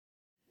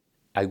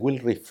I will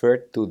refer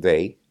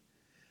today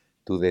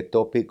to the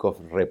topic of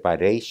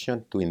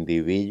reparation to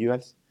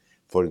individuals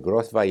for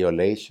gross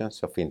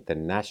violations of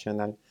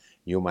international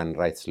human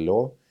rights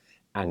law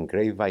and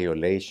grave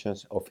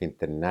violations of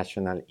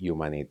international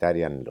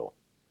humanitarian law.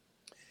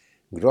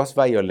 Gross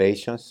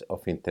violations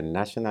of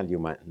international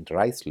human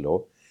rights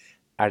law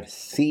are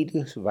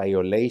serious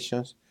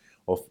violations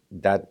of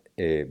that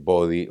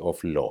body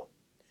of law,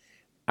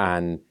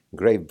 and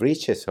grave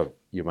breaches of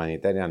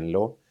humanitarian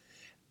law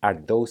are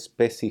those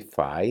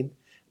specified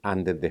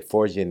under the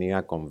four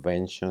Geneva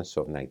Conventions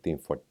of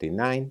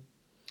 1949,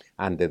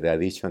 under the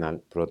Additional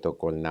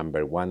Protocol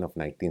Number 1 of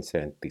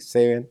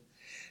 1977,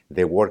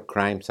 the war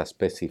crimes as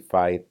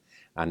specified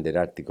under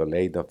Article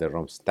 8 of the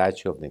Rome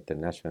Statute of the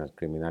International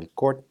Criminal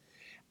Court,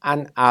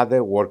 and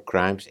other war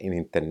crimes in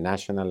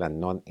international and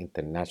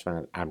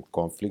non-international armed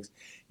conflicts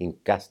in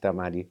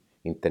customary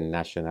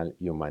international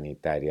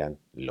humanitarian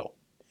law.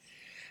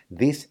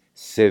 These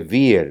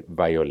severe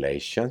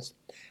violations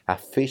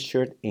have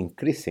featured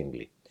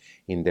increasingly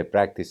in the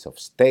practice of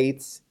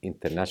states,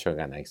 international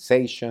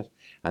organizations,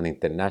 and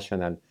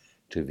international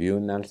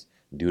tribunals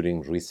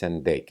during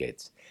recent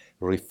decades,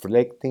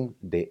 reflecting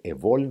the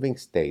evolving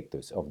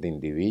status of the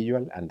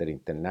individual under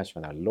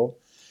international law,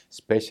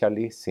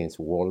 especially since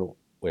World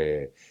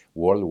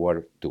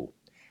War II.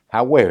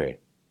 However,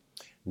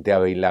 the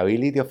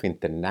availability of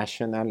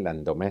international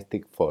and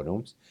domestic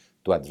forums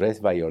to address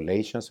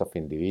violations of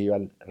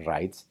individual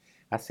rights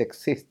has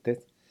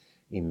existed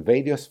in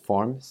various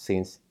forms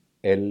since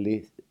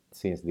the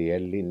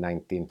early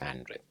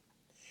 1900s.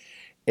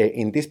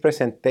 In this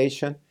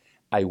presentation,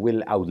 I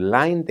will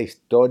outline the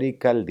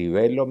historical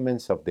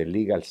developments of the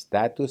legal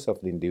status of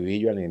the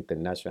individual in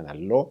international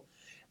law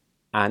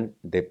and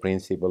the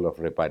principle of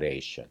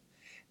reparation.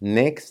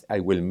 Next,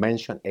 I will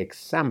mention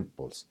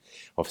examples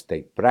of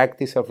state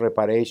practice of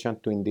reparation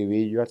to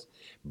individuals,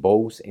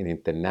 both in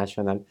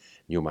international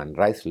human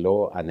rights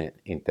law and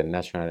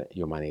international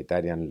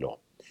humanitarian law,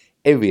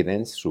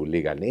 evidence through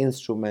legal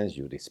instruments,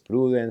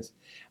 jurisprudence,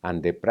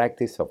 and the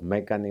practice of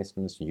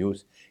mechanisms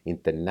used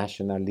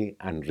internationally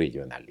and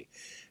regionally.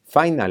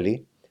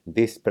 Finally,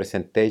 this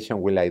presentation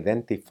will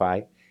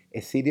identify a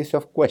series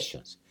of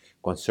questions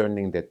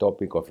concerning the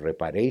topic of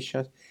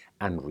reparations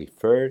and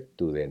refer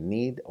to the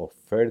need of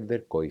further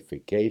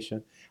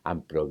codification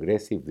and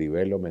progressive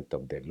development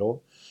of the law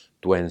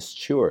to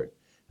ensure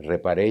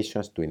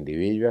reparations to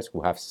individuals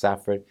who have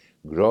suffered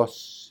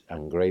gross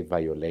and grave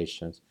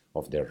violations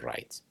of their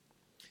rights.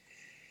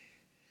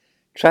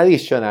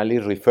 Traditionally,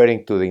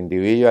 referring to the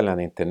individual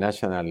and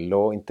international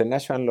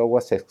law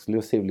was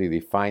exclusively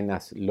defined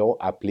as law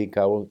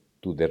applicable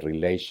to the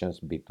relations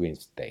between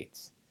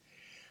states.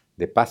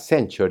 The past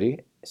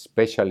century,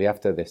 especially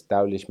after the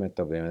establishment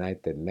of the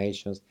United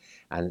Nations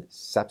and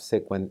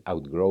subsequent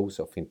outgrowths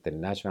of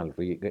international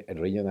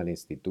regional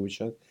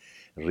institutions,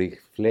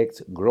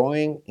 reflects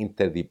growing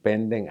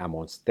interdependence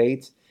among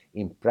states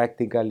in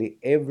practically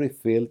every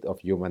field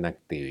of human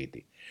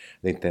activity.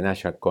 The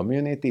international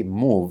community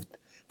moved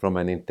from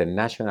an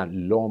international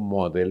law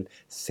model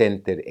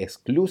centered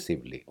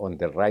exclusively on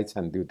the rights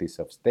and duties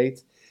of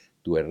states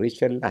to a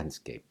richer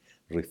landscape,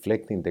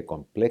 reflecting the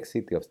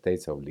complexity of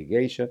states'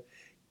 obligations,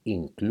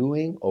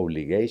 including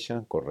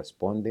obligations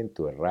corresponding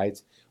to the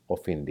rights of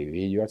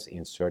individuals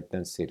in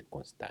certain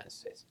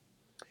circumstances.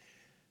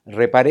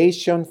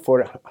 Reparation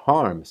for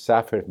harm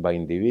suffered by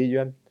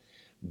individuals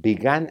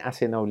began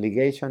as an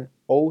obligation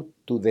owed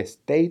to the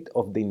state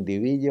of the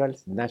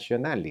individual's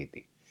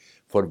nationality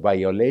for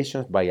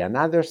violations by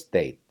another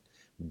state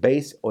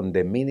based on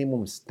the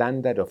minimum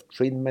standard of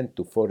treatment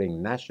to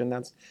foreign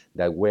nationals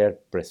that were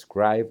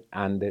prescribed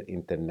under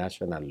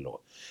international law.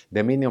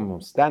 The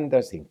minimum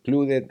standards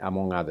included,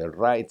 among other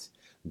rights,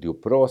 due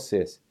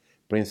process,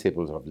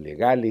 principles of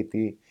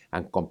legality,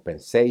 and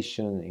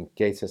compensation in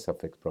cases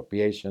of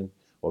expropriation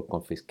or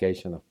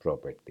confiscation of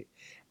property.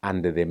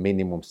 Under the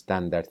minimum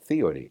standard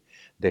theory,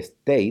 the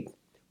state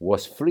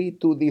was free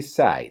to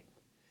decide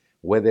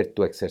whether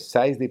to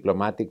exercise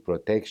diplomatic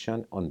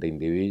protection on the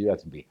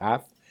individual's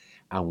behalf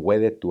and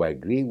whether to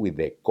agree with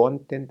the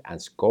content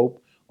and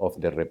scope of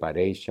the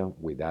reparation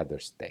with other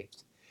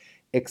states.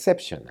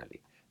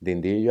 Exceptionally, the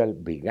individual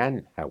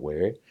began,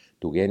 however,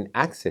 to gain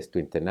access to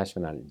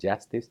international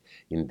justice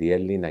in the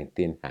early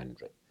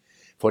 1900s.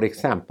 For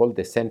example,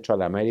 the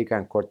Central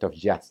American Court of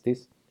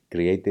Justice,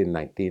 created in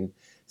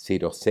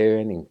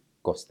 1907 in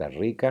Costa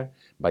Rica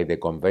by the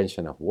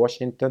Convention of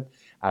Washington,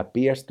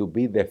 appears to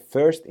be the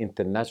first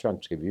international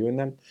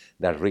tribunal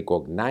that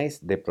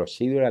recognized the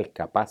procedural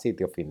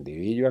capacity of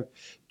individuals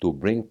to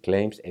bring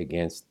claims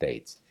against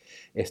states.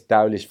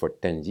 Established for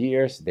 10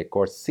 years, the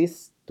court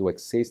ceased to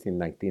exist in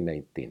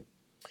 1918.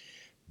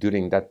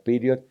 During that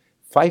period,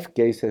 5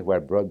 cases were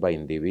brought by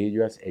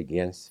individuals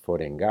against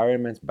foreign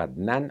governments, but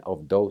none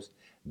of those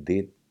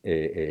the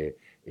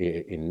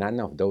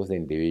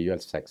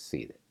individuals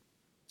succeeded.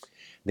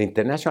 The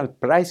International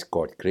Price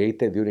Court,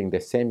 created during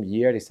the same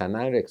year, is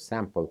another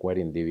example where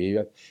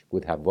individuals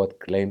could have brought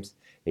claims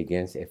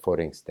against a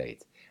foreign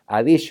state.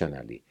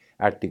 Additionally,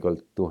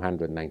 Article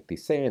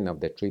 297 of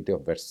the Treaty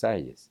of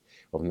Versailles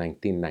of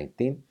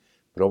 1919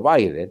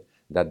 provided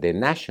that the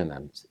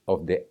nationals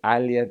of the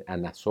Allied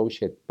and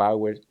Associate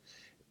powers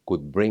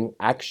could bring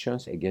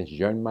actions against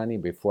Germany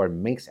before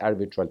mixed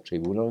arbitral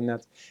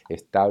tribunals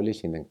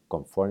established in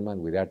conformance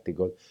with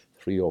Article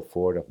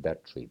 304 of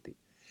that treaty.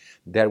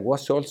 There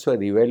was also a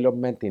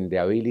development in the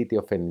ability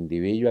of an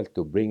individual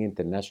to bring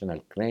international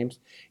claims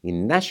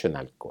in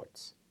national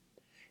courts.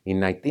 In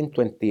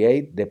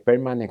 1928, the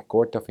Permanent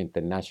Court of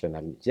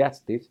International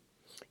Justice,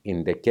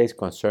 in the case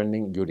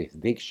concerning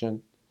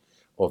jurisdiction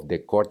of the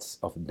courts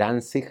of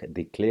Danzig,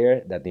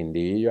 declared that the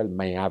individual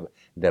may have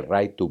the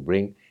right to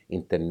bring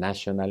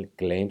international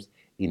claims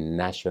in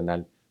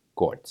national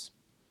courts.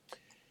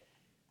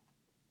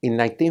 In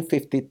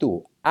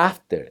 1952,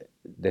 after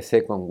the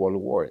Second World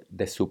War,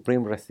 the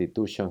Supreme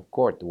Restitution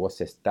Court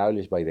was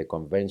established by the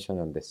Convention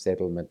on the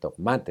Settlement of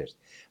Matters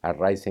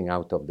arising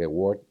out of the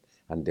war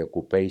and the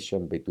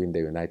occupation between the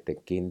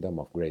United Kingdom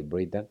of Great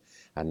Britain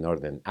and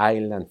Northern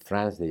Ireland,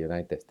 France, the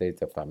United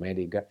States of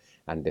America,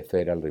 and the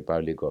Federal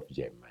Republic of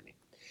Germany.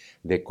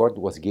 The court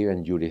was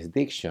given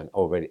jurisdiction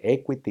over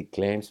equity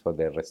claims for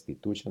the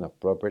restitution of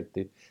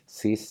property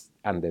seized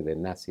under the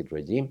Nazi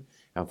regime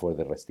and for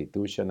the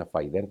restitution of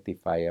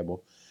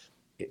identifiable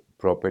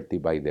property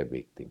by the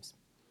victims.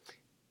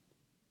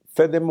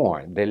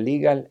 Furthermore, the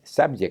legal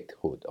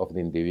subjecthood of the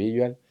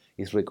individual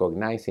is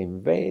recognized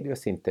in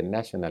various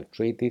international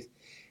treaties,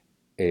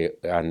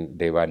 and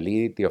the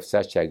validity of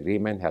such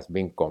agreement has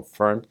been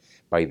confirmed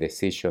by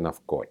decision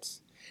of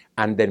courts.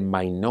 Under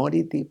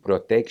minority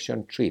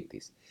protection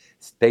treaties,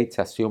 states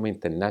assume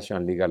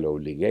international legal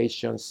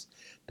obligations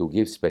to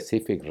give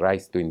specific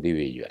rights to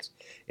individuals.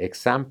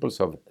 Examples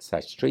of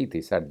such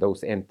treaties are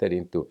those entered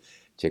into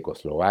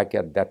Czechoslovakia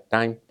at that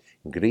time,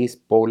 Greece,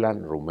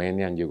 Poland,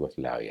 Romania, and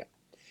Yugoslavia.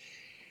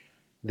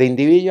 The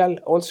individual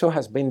also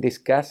has been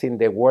discussed in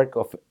the work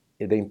of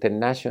the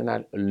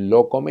International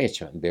Law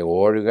Commission, the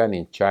organ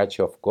in charge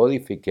of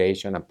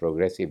codification and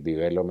progressive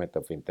development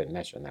of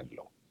international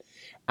law.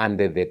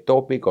 Under the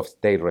topic of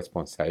state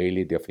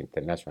responsibility of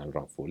international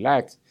wrongful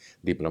acts,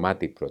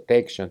 diplomatic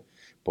protection,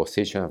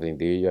 position of the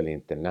individual in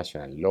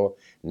international law,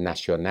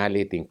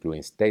 nationality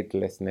including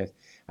statelessness,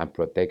 and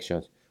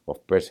protections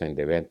of persons in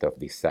the event of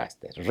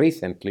disasters.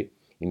 Recently,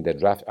 in the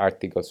draft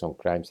articles on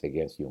crimes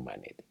against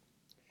humanity.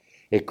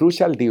 A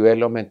crucial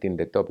development in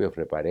the topic of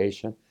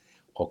reparation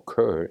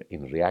occurred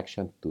in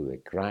reaction to the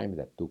crime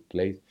that took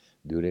place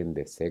during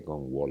the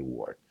Second World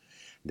War.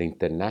 The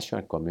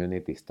international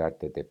community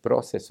started a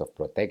process of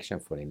protection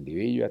for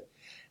individuals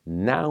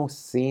now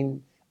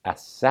seen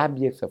as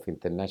subjects of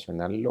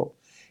international law,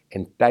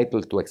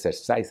 entitled to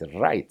exercise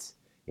rights,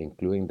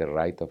 including the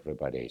right of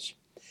reparation.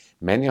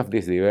 Many of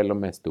these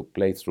developments took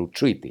place through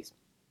treaties,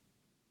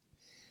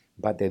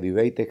 but the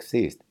debate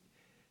exists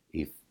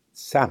if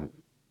some,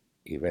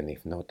 even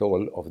if not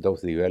all, of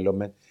those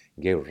developments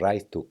gave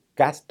rise to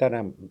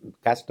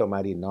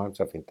customary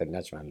norms of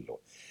international law.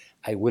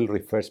 I will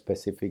refer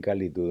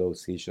specifically to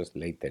those issues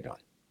later on.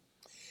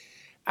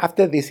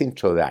 After this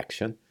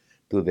introduction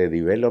to the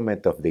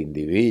development of the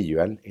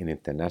individual in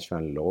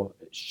international law,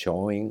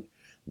 showing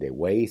the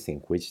ways in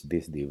which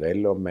this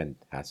development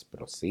has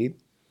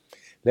proceeded,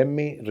 let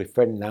me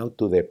refer now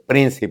to the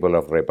principle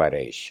of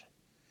reparation.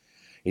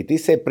 It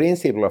is a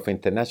principle of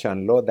international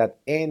law that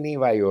any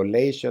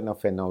violation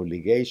of an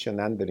obligation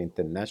under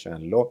international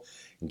law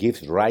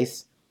gives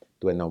rise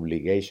to an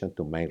obligation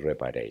to make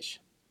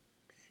reparation.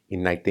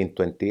 In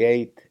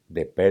 1928,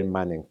 the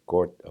Permanent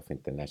Court of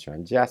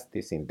International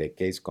Justice, in the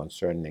case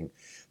concerning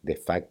the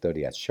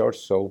factory at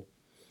Chorzow,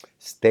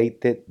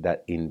 stated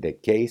that in the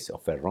case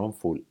of a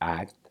wrongful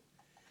act,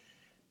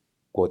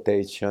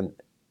 quotation,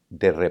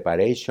 the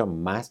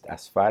reparation must,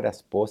 as far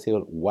as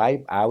possible,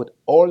 wipe out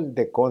all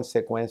the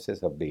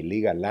consequences of the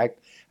illegal act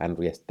and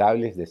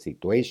reestablish the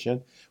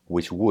situation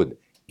which would,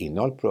 in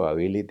all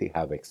probability,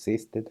 have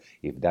existed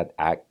if that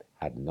act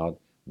had not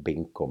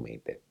been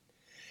committed.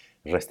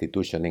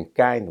 Restitution in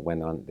kind,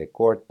 went on the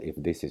court. If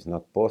this is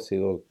not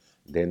possible,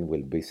 then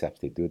will be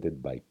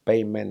substituted by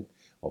payment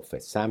of a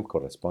sum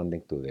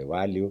corresponding to the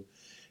value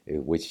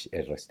which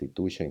a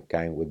restitution in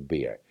kind would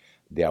bear.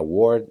 The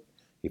award,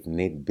 if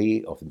need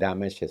be, of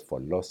damages for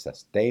loss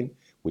sustained,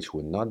 which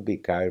would not be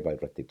carried by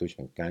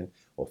restitution in kind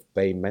of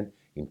payment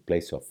in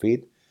place of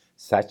it,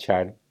 such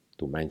are,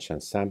 to mention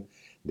some,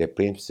 the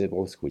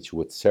principles which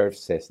would serve,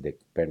 says the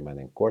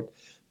Permanent Court,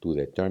 to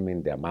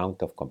determine the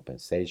amount of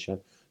compensation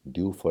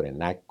due for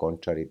an act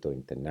contrary to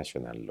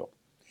international law.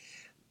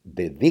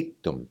 The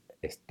dictum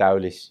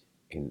established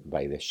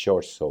by the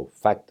Chorzow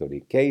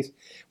factory case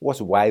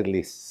was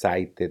widely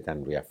cited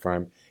and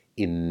reaffirmed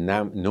in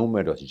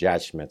numerous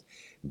judgments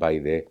by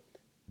the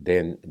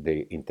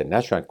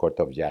International Court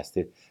of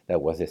Justice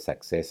that was the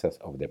successor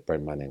of the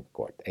Permanent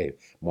Court. A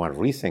more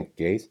recent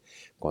case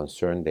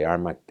concerned the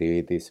armed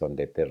activities on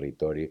the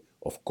territory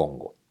of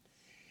Congo.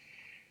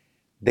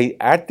 The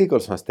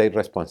Articles on State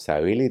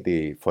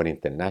Responsibility for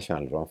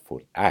International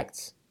Wrongful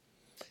Acts,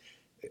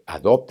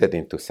 adopted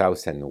in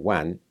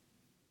 2001,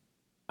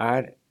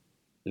 are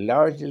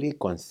largely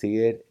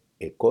considered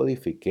a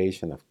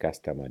codification of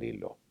customary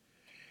law,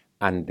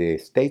 and the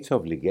state's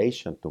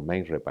obligation to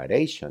make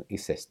reparation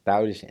is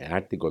established in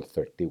Article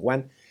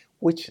 31,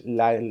 which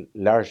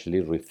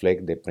largely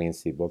reflect the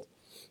principles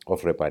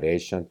of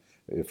reparation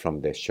from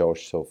the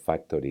Choctaw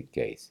Factory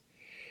case.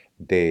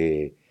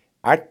 The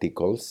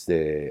articles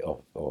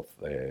of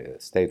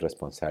state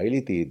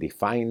responsibility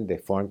define the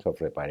forms of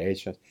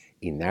reparations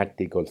in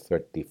Article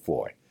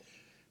 34.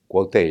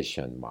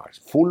 Quotation marks.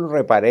 Full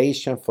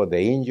reparation for the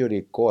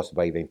injury caused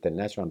by the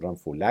International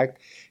Wrongful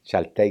Act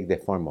shall take the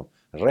form of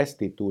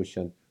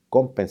restitution,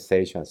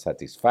 compensation,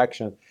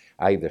 satisfaction,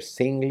 either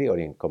singly or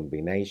in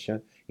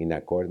combination, in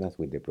accordance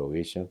with the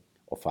provision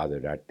of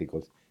other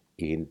articles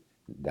in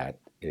that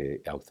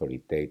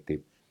authoritative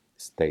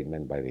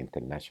statement by the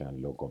International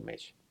Law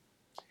Commission.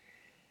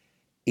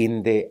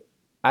 In the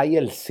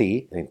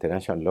ILC, the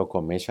International Law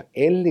Commission,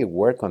 early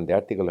work on the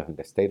article on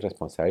the state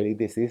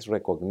responsibilities is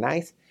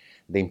recognized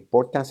the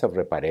importance of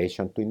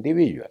reparation to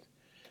individuals.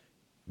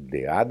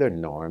 The other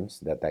norms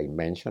that I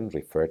mentioned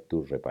refer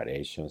to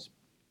reparations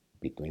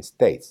between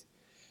states.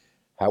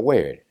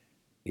 However,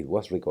 it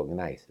was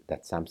recognized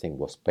that something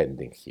was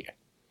pending here.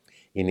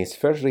 In its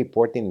first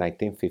report in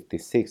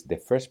 1956, the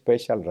first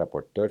special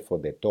rapporteur for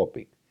the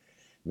topic,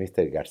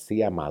 Mr.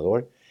 Garcia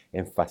Amador,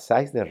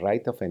 emphasized the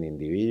right of an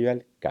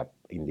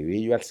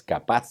individual's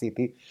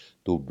capacity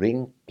to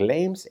bring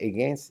claims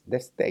against the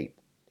state.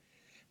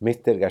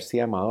 Mr.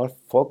 Garcia Amador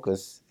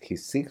focused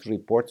his 6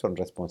 reports on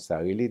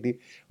responsibility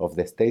of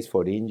the states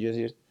for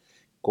injuries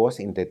caused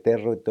in the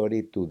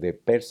territory to the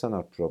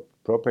personal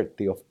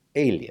property of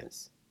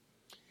aliens.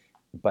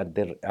 But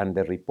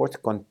the reports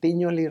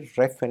continually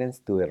reference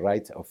to the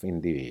rights of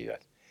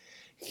individuals.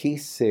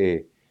 His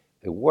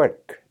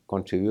work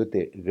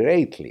contributed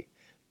greatly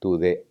to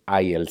the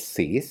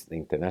ILC's, the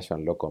International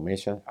Law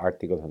Commission,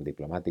 Articles on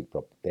Diplomatic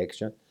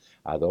Protection,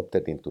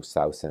 adopted in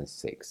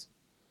 2006.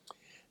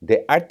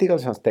 The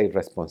Articles on State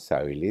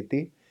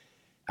Responsibility,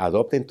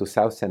 adopted in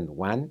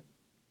 2001,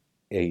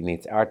 in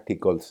its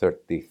Article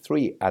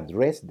 33,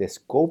 address the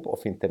scope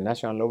of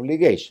international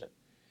obligation,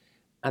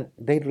 and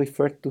they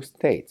refer to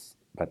states,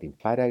 but in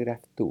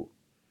paragraph 2,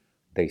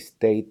 they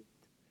state,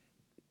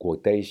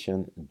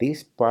 quotation,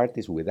 this part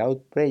is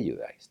without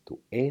prejudice to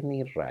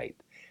any right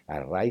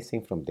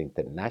arising from the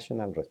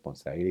international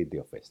responsibility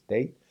of a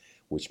state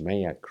which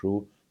may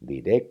accrue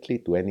directly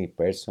to any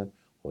person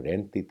or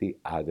entity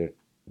other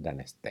than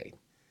a state,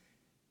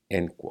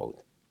 end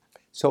quote.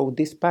 So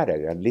this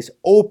paragraph leaves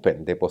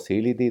open the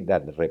possibility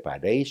that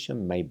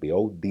reparation may be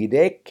owed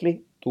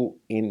directly to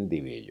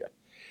individuals.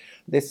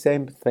 The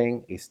same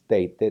thing is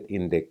stated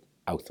in the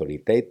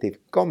authoritative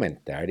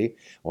commentary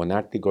on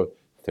Article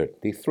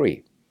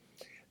 33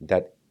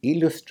 that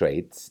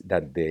illustrates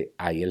that the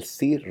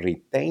ILC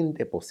retained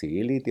the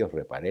possibility of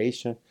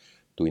reparation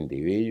to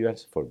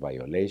individuals for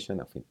violation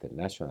of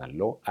international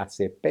law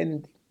as a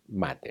pending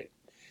matter.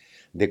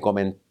 The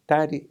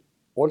commentary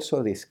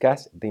also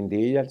discussed the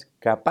individual's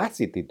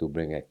capacity to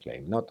bring a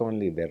claim, not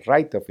only the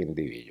right of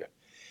individual.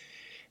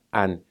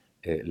 And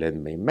let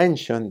me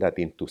mention that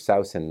in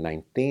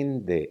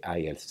 2019, the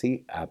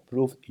ILC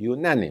approved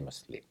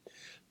unanimously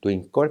to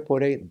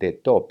incorporate the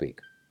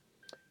topic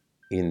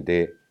in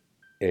the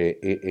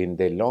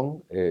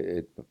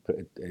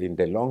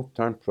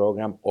long-term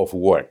program of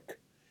work.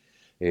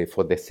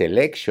 For the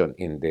selection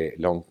in the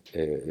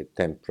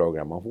long-term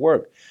program of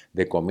work,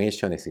 the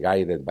Commission is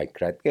guided by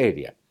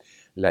criteria,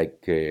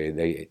 like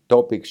the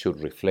topic should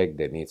reflect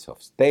the needs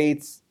of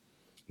states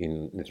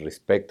in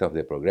respect of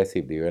the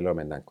progressive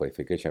development and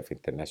codification of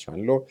international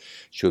law,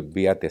 should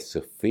be at a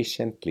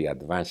sufficiently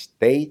advanced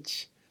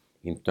stage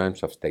in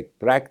terms of state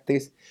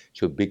practice,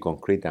 should be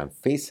concrete and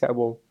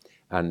feasible,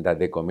 and that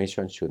the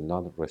Commission should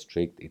not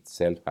restrict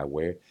itself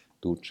away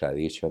to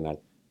traditional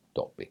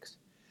topics.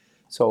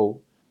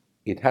 So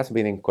it has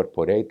been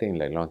incorporated in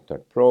the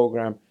long-term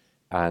program,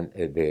 and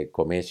the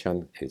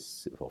Commission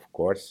is, of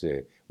course,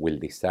 will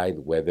decide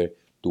whether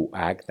to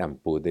act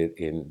and put it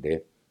in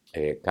the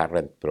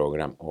current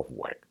program of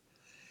work.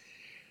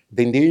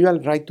 The individual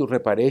right to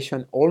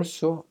reparation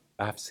also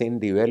have seen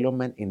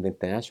development in the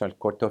International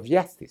Court of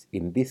Justice,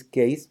 in this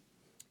case,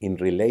 in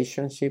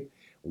relationship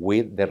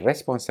with the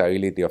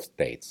responsibility of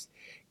states.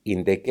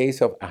 In the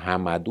case of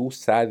Ahmadou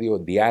Sadio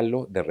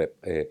Diallo,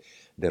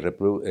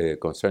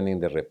 concerning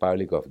the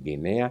Republic of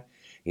Guinea,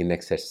 in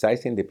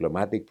exercising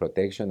diplomatic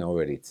protection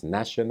over its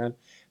national,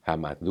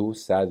 Ahmadou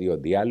Sadio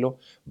Diallo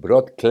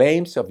brought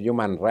claims of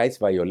human rights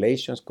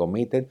violations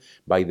committed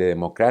by the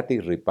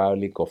Democratic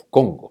Republic of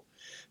Congo.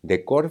 The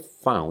court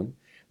found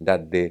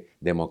that the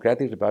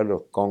Democratic Republic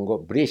of Congo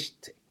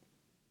breached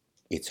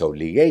its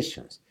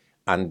obligations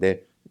under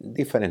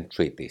different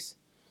treaties,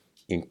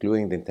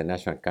 including the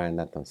International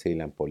Covenant on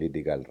Civil and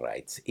Political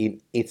Rights.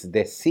 In its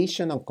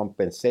decision on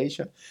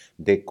compensation,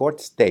 the court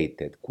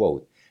stated,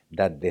 quote,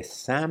 that the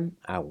sum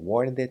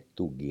awarded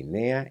to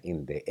Guinea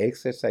in the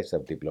exercise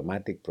of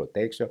diplomatic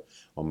protection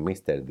on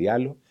Mr.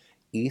 Diallo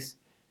is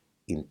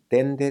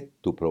intended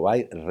to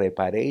provide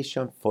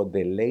reparation for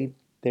the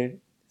later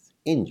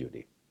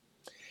injury.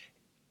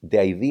 The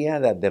idea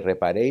that the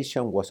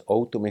reparation was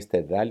owed to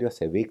Mr. Dalio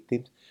as a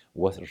victim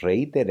was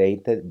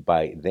reiterated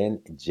by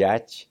then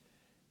Judge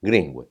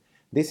Greenwood.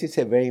 This is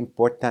a very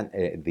important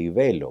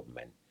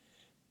development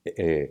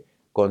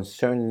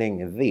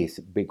concerning this,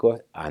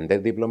 because under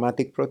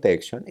diplomatic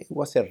protection, it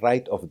was a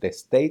right of the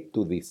state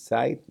to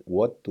decide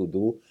what to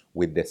do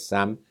with the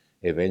sum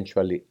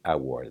eventually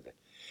awarded.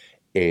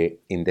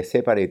 In the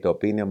separate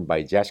opinion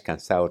by Judge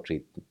Cansao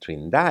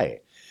Trindae,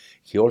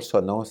 he also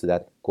notes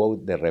that,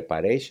 quote, the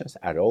reparations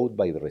are owed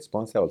by the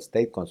responsible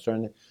state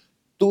concerned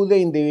to the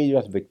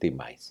individuals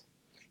victimized.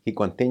 He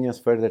continues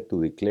further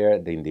to declare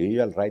the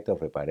individual right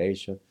of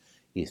reparation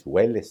is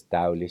well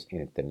established in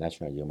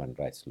international human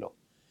rights law.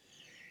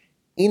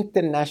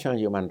 International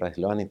human rights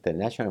law and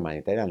international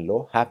humanitarian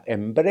law have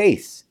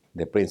embraced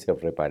the principle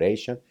of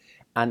reparation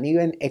and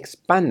even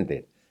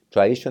expanded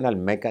traditional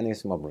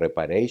mechanism of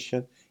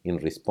reparation in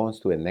response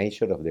to the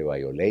nature of the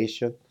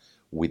violation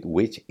with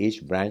which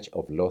each branch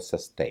of law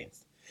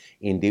sustains.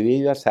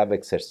 Individuals have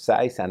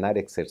exercised and are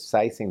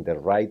exercising the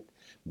right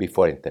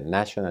before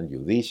international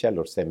judicial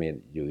or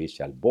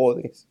semi-judicial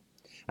bodies,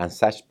 and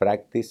such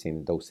practice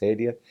in those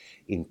areas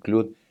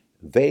include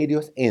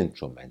various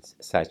instruments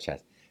such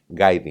as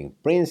guiding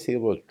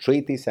principles,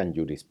 treaties, and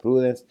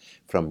jurisprudence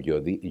from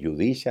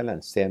judicial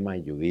and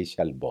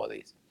semi-judicial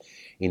bodies.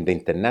 In the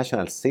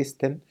international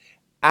system,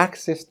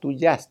 access to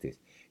justice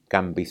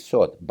can be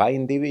sought by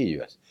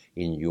individuals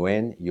in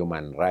UN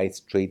human rights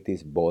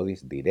treaties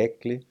bodies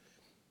directly,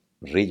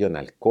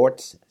 regional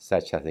courts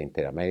such as the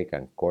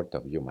Inter-American Court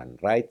of Human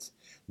Rights,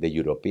 the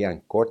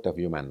European Court of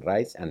Human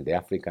Rights, and the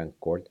African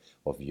Court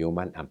of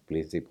Human and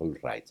Principal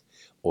Rights,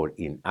 or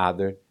in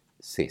other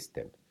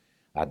systems,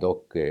 ad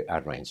hoc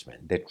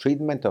arrangement. The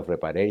treatment of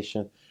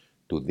reparation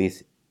to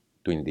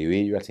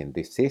individuals in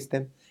this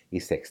system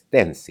is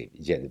extensive,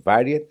 yet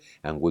varied,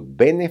 and would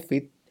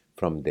benefit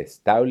from the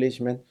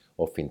establishment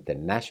of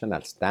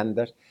international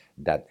standards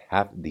that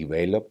have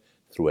developed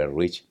through a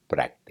rich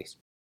practice.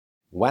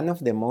 One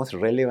of the most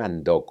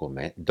relevant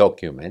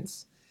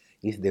documents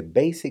is the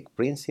Basic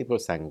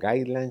Principles and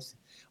Guidelines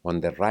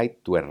on the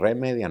Right to a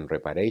Remedy and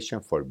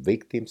Reparation for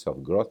Victims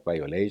of Gross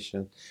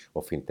Violations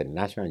of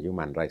International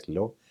Human Rights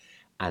Law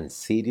and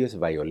Serious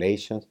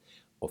Violations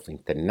of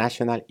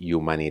International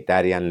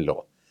Humanitarian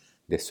Law,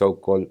 the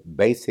so-called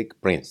Basic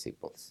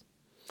Principles,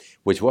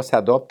 which was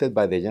adopted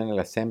by the General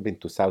Assembly in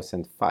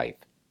 2005.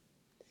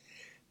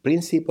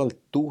 Principle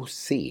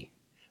 2C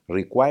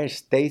requires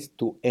states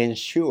to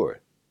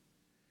ensure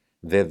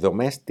that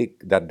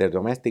the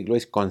domestic law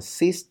is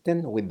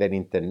consistent with their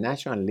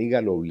international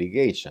legal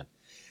obligation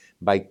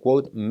by,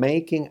 quote,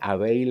 making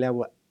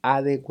available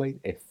adequate,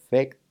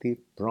 effective,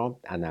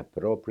 prompt, and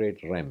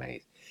appropriate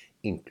remedies,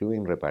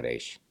 including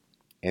reparation,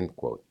 end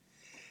quote.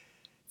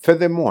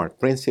 Furthermore,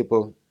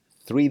 Principle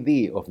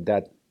 3D of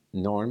that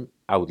norm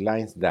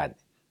outlines that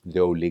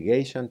the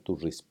obligation to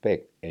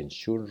respect,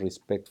 ensure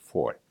respect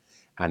for,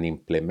 and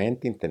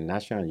implement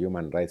international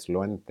human rights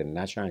law and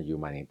international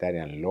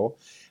humanitarian law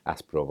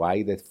as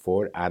provided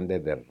for under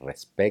the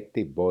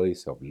respective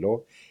bodies of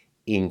law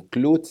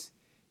includes,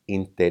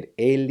 inter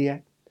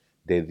alia,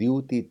 the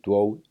duty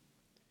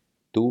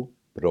to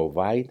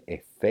provide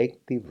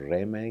effective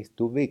remedies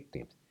to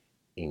victims,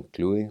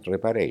 including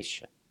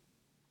reparation.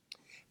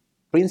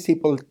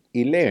 Principle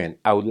 11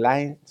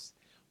 outlines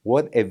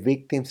what a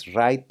victim's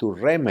right to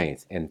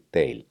remedies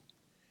entail.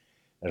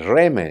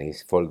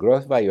 Remedies for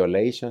gross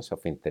violations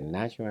of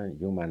international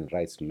human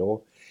rights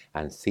law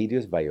and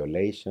serious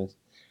violations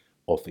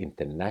of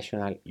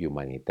international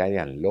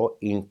humanitarian law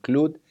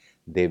include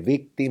the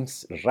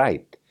victim's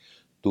right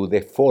to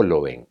the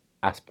following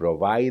as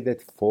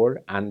provided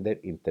for under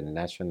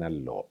international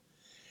law.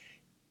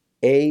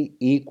 A.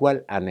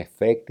 Equal and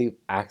effective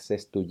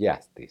access to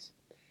justice.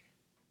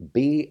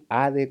 B.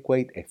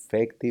 Adequate,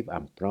 effective,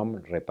 and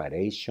prompt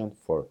reparation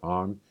for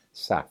harm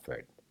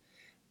suffered.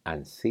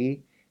 And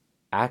C.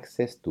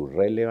 Access to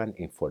relevant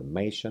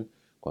information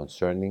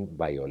concerning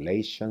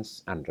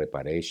violations and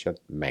reparation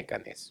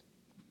mechanisms.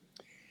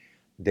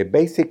 The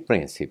basic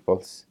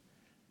principles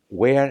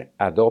were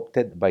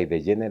adopted by the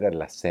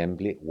General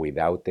Assembly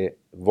without a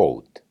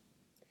vote.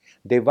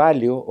 The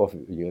value of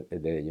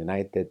the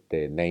United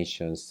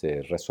Nations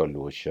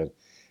resolution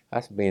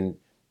has been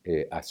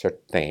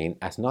ascertained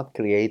as not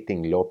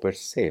creating law per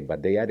se,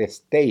 but they are a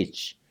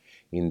stage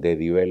in the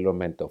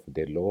development of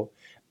the law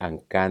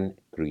and can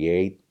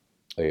create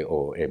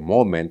or a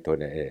moment or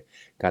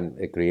can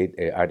create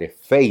are a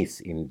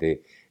phase in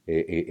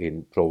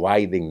in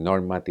providing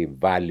normative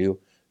value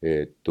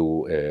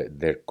to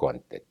their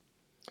content.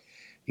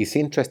 It's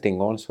interesting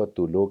also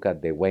to look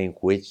at the way in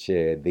which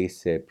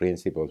these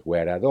principles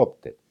were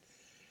adopted.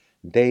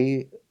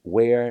 They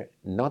were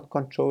not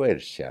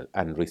controversial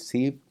and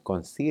received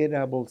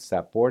considerable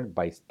support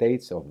by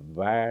states of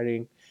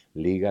varying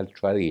legal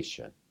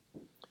tradition.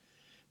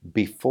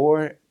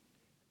 Before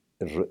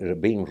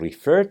being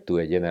referred to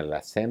a General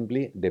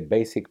Assembly, the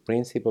basic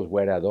principles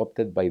were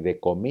adopted by the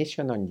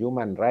Commission on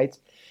Human Rights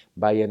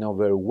by an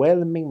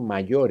overwhelming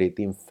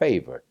majority in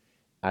favor,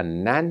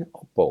 and none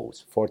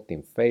opposed, 14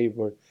 in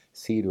favor,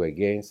 0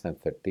 against, and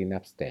 13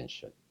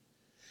 abstention.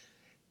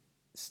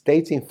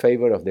 States in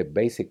favor of the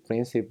basic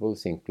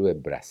principles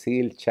include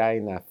Brazil,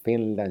 China,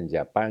 Finland,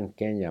 Japan,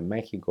 Kenya,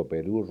 Mexico,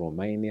 Peru,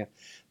 Romania,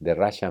 the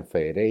Russian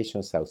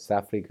Federation, South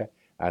Africa,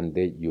 and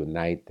the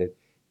United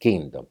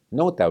Kingdom.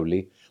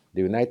 Notably,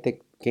 the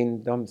United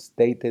Kingdom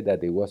stated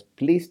that it was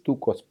pleased to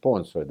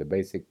co-sponsor the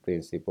basic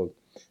principles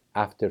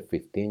after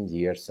 15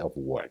 years of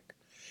work.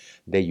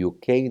 The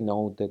UK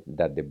noted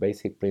that the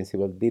basic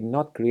principles did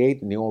not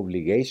create new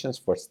obligations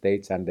for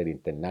states under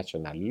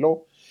international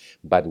law,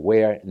 but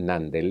were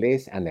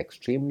nonetheless an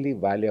extremely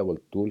valuable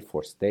tool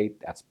for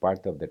states as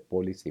part of their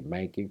policy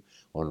making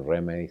on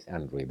remedies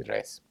and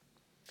redress.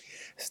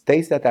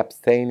 States that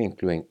abstained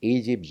including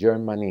Egypt,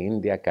 Germany,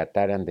 India,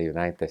 Qatar, and the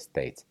United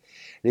States.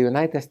 The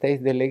United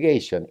States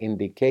delegation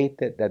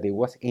indicated that it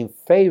was in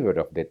favor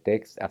of the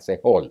text as a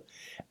whole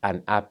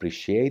and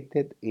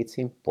appreciated its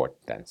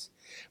importance,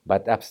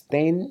 but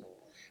abstained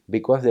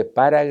because the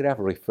paragraph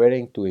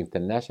referring to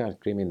International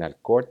Criminal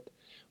Court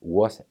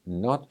was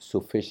not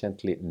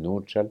sufficiently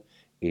neutral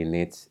in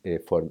its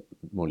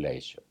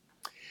formulation.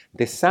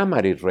 The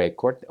summary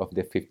record of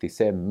the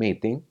 57th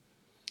meeting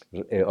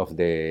of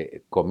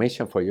the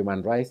Commission for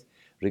Human Rights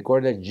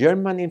recorded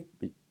German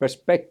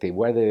perspective,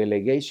 where the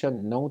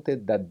delegation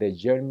noted that the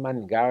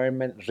German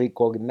government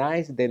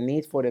recognized the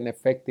need for an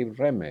effective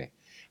remedy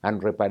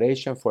and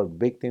reparation for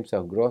victims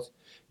of gross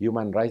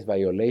human rights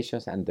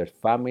violations and their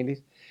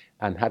families,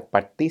 and had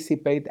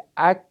participated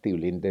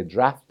actively in the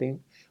drafting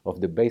of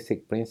the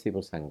basic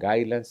principles and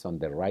guidelines on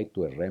the right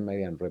to a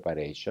remedy and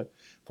reparation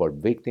for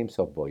victims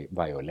of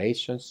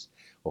violations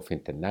of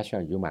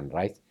international human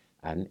rights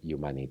and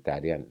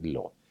humanitarian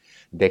law.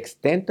 The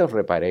extent of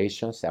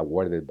reparations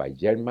awarded by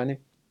Germany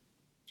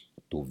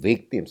to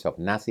victims of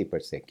Nazi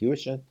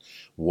persecution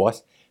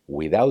was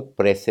without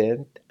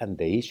precedent, and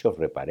the issue of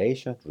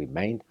reparations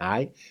remained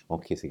high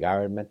on his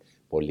government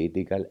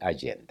political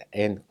agenda.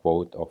 End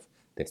quote of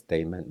the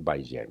statement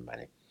by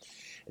Germany.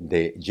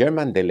 The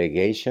German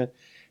delegation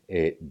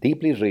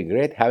deeply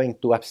regret having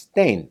to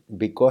abstain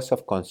because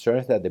of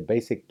concerns that the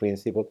basic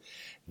principle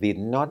did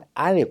not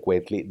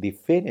adequately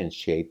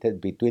differentiate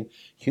between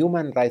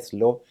human rights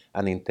law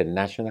and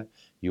international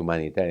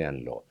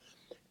humanitarian law.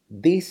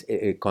 These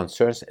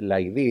concerns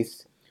like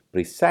this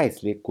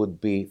precisely could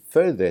be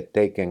further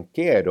taken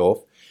care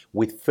of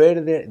with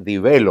further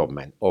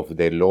development of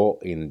the law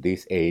in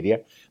this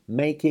area,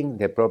 making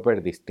the proper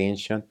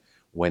distinction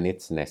when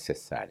it's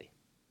necessary.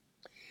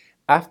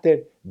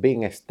 After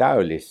being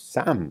established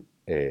some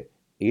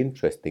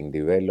interesting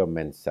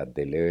developments at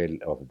the level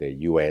of the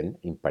UN,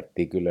 in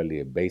particular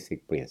the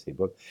basic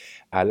principle,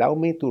 allow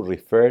me to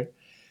refer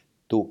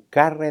to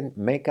current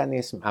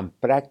mechanism and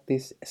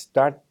practice,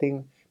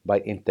 starting by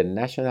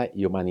international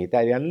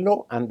humanitarian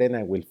law, and then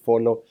I will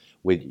follow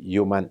with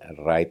human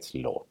rights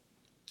law.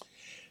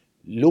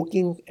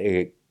 Looking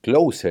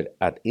closer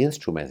at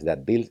instruments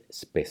that deal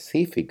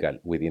specifically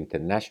with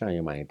international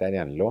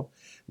humanitarian law,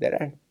 there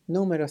are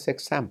numerous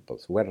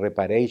examples where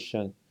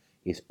reparation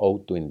is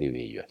owed to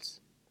individuals.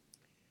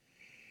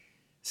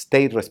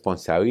 State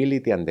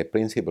responsibility and the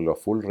principle of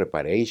full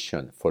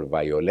reparation for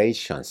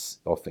violations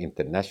of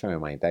international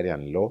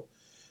humanitarian law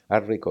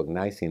are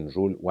recognized in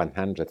Rule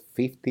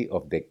 150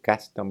 of the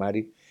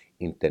customary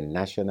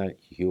international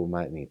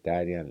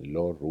humanitarian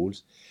law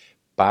rules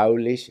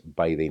published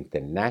by the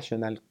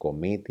International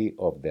Committee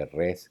of the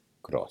Red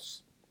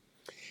Cross.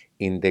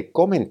 In the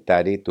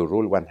commentary to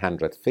Rule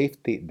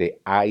 150, the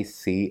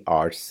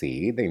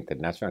ICRC, the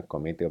International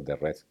Committee of the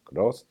Red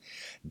Cross,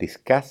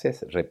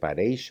 discusses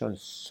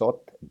reparations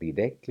sought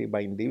directly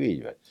by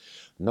individuals,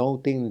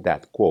 noting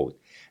that, quote,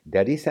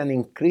 there is an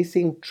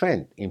increasing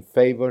trend in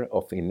favor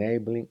of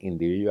enabling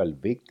individual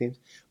victims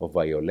of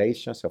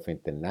violations of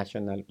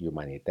international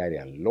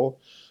humanitarian law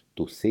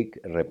to seek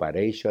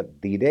reparation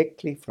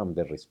directly from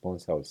the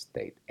responsible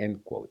state,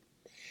 end quote.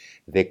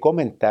 The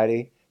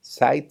commentary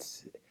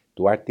cites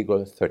to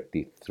Article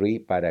 33,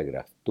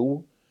 Paragraph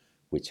 2,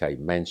 which I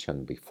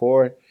mentioned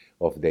before,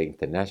 of the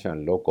International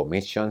Law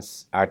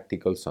Commission's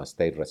articles on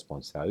state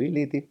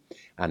responsibility,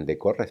 and the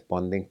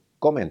corresponding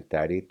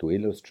commentary to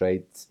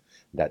illustrate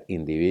that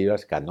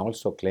individuals can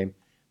also claim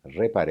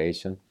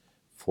reparation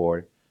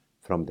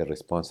from the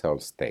responsible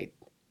state.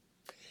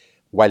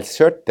 While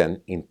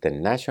certain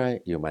international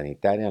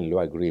humanitarian law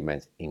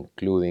agreements,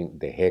 including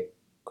the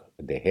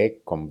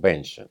Hague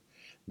Convention,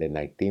 the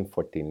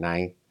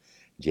 1949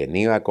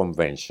 Geneva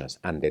Conventions,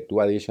 and the two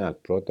additional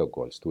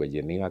protocols to the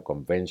Geneva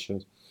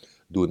Conventions,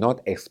 do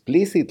not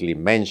explicitly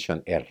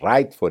mention a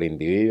right for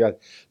individuals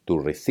to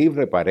receive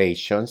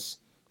reparations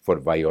for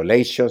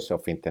violations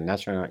of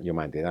international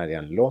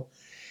humanitarian law,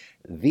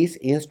 these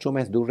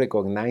instruments do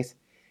recognize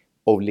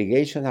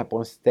obligation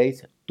upon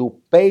states to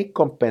pay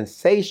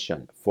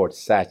compensation for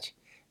such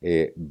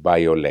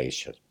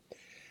violations.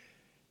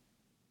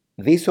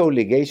 This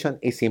obligation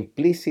is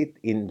implicit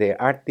in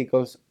the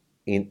articles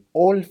in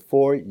all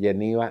four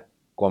Geneva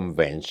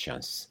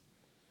Conventions,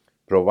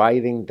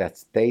 providing that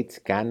states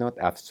cannot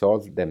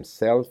absolve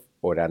themselves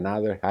or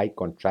another high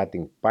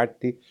contracting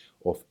party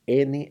of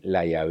any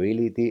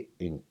liability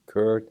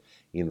incurred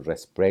in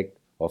respect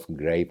of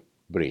grave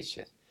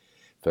breaches.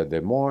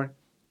 Furthermore,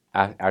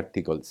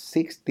 Article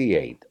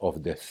 68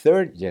 of the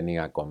Third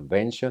Geneva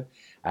Convention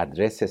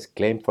addresses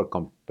claims for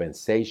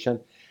compensation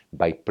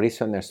by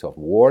prisoners of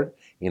war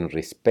in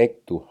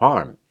respect to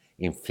harm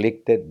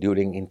inflicted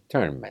during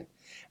internment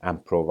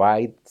and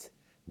provides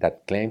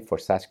that claim for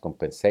such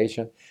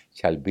compensation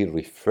shall be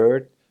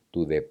referred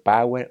to the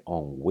power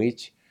on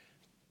which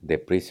the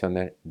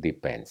prisoner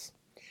depends.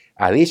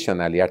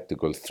 Additionally,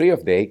 Article 3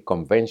 of the Hague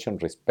Convention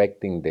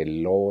respecting the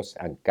laws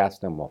and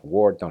customs of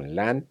war on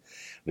land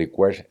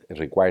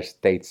requires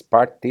states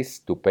parties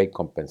to pay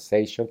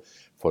compensation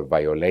for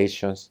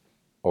violations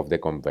of the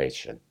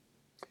convention.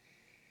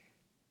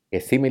 A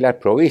similar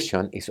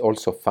provision is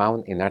also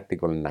found in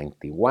Article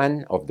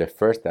 91 of the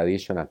First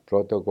Additional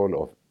Protocol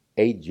of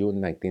 8 June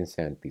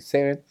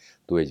 1977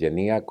 to the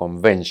Geneva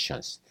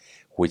Conventions,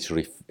 which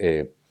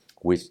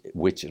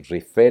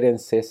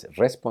references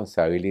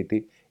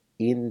responsibility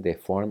in the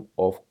form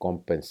of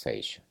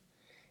compensation.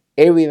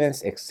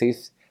 Evidence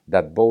exists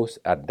that both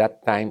at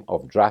that time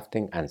of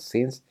drafting and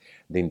since,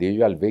 the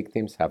individual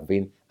victims have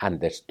been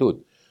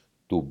understood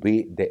to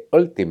be the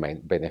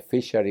ultimate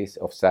beneficiaries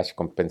of such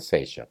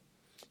compensation,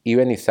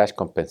 even if such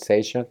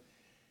compensation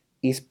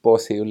is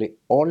possibly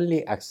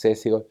only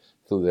accessible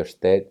through their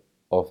state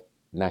of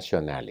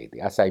nationality.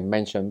 As I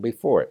mentioned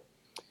before,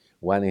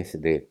 one is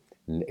the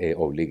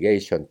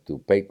obligation to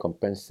pay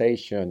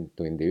compensation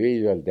to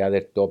individuals. The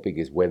other topic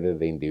is whether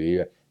the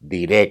individual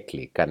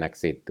directly can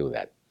accede to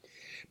that.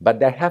 But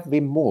there have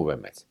been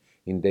movements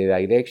in the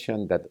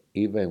direction that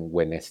even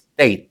when a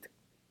state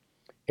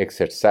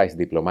exercises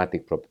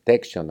diplomatic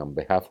protection on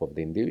behalf of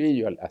the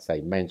individual, as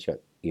I mentioned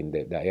in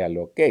the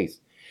dialogue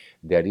case,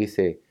 there is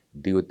a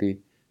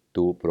duty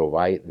to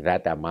provide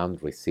that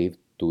amount received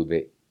to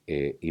the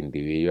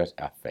individuals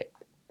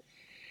affected.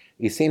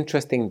 It's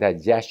interesting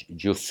that Judge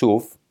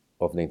Yusuf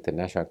of the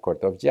International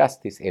Court of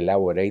Justice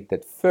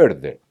elaborated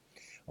further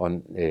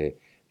on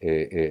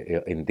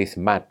in these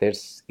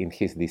matters in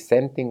his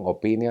dissenting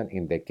opinion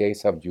in the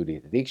case of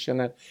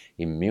jurisdictional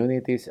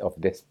immunities of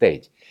the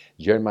state,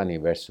 Germany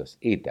versus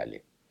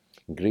Italy,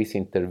 Greece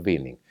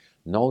intervening,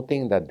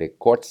 noting that the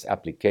court's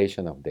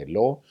application of the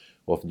law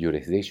of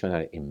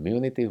jurisdictional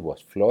immunity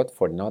was flawed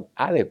for not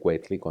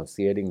adequately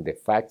considering the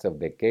facts of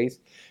the case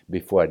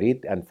before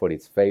it and for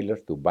its failure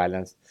to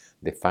balance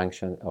the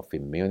function of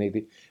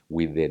immunity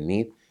with the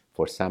need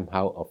for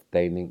somehow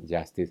obtaining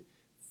justice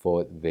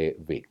for the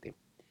victim.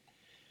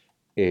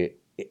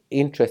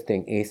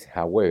 Interesting is,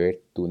 however,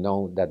 to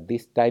know that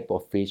this type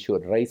of issue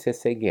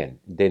raises again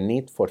the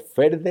need for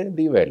further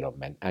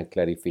development and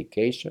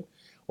clarification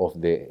of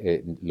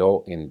the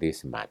law in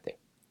this matter.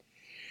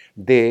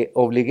 The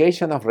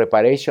obligation of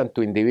reparation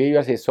to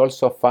individuals is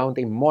also found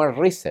in more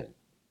recent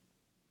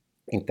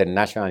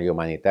international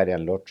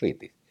humanitarian law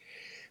treaties.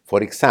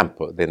 For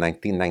example, the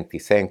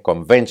 1997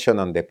 Convention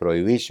on the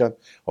Prohibition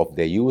of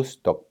the Use,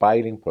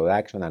 Stockpiling,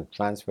 Production, and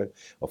Transfer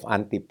of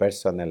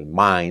Anti-Personnel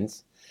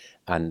Mines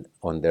and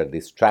on their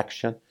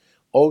destruction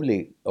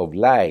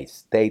oblige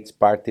states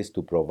parties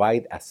to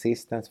provide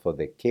assistance for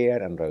the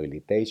care and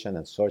rehabilitation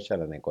and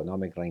social and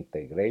economic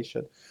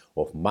reintegration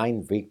of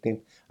mine victims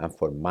and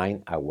for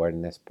mine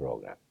awareness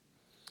programs.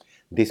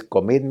 This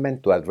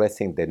commitment to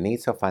addressing the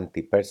needs of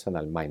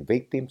anti-personnel mine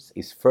victims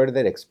is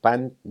further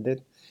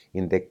expanded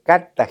in the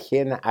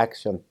Cartagena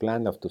Action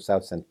Plan of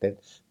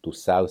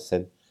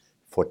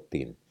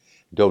 2010-2014.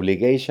 The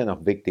obligation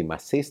of victim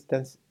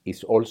assistance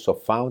is also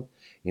found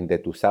in the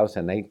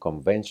 2008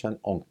 Convention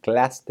on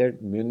Cluster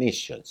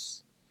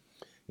Munitions.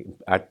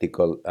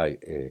 Article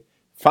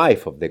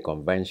 5 of the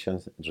Convention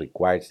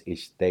requires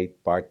each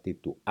state party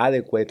to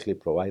adequately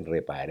provide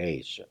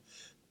reparation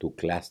to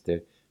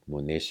cluster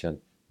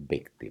munition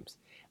victims.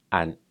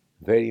 And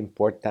very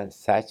important,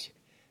 such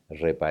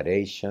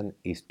reparation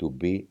is to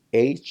be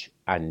age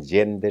and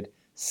gender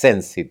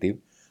sensitive,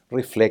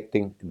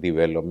 reflecting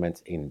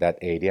developments in that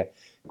area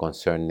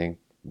concerning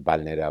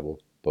vulnerable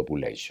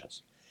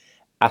populations.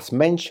 As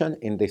mentioned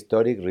in the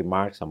historic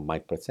remarks on my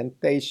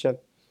presentation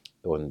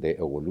on the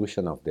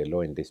evolution of the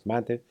law in this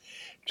matter,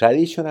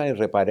 traditional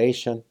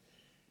reparation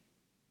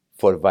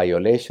for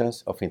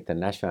violations of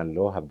international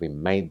law have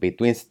been made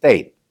between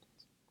states,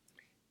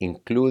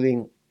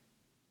 including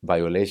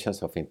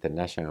violations of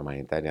international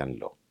humanitarian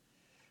law.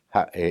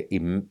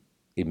 In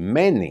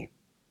many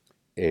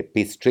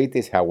peace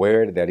treaties,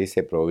 however, there is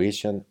a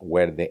provision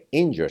where the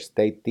injured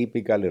state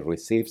typically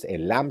receives a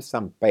lump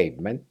sum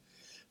payment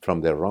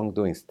from the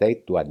wrongdoing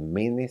state to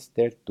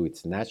administer to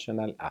its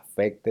national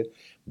affected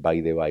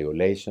by the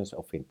violations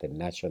of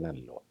international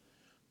law.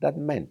 That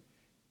meant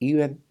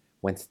even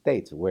when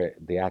states where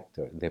the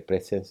actor, the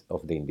presence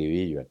of the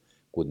individual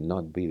could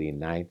not be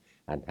denied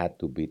and had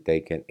to be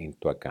taken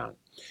into account.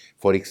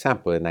 For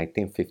example, the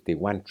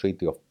 1951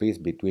 Treaty of Peace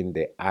between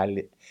the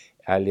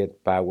Allied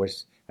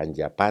powers and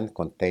Japan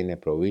contained a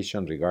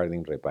provision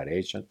regarding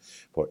reparation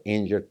for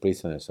injured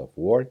prisoners of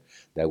war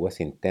that was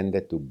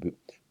intended to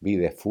be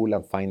the full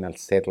and final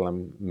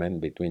settlement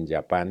between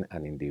Japan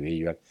and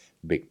individual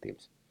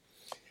victims.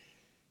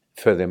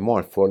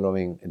 Furthermore,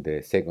 following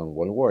the Second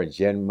World War,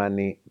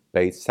 Germany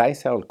paid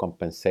sizable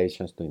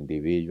compensations to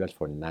individuals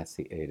for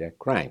Nazi-era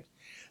crimes.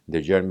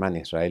 The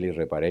German-Israeli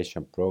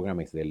reparation program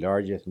is the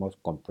largest, most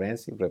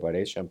comprehensive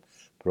reparation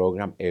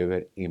program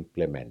ever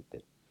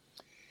implemented.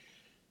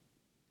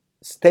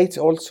 States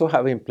also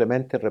have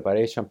implemented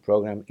reparation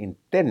programs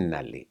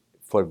internally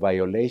for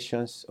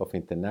violations of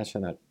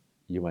international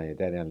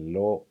humanitarian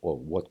law, or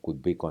what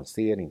could be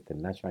considered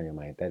international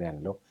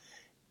humanitarian law,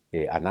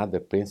 and other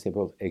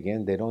principles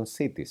against their own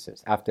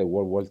citizens. After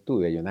World War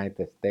II, the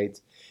United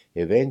States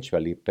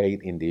eventually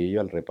paid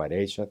individual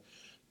reparations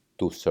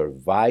to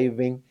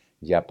surviving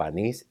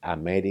Japanese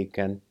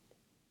American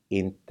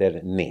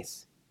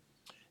internees.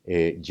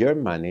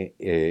 Germany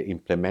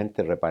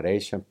implemented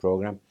reparation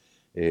programs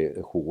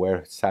who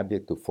were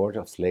subject to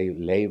forced slave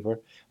labor,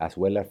 as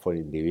well as for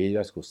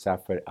individuals who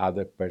suffered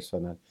other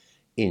personal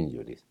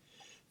injuries.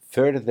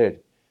 Further,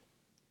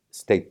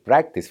 state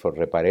practice for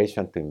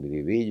reparation to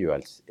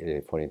individuals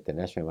for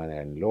international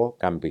humanitarian law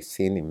can be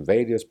seen in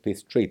various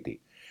peace treaties: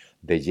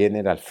 the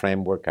General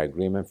Framework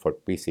Agreement for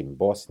Peace in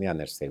Bosnia and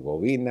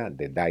Herzegovina,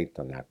 the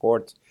Dayton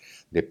Accords,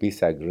 the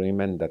peace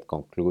agreement that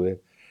concluded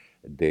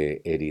the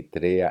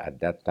Eritrea, at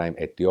that time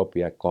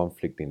Ethiopia,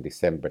 conflict in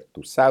December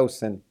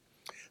 2000,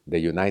 the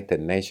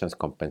United Nations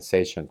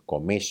Compensation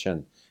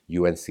Commission,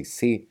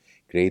 UNCC,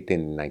 created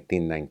in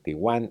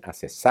 1991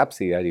 as a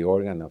subsidiary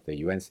organ of the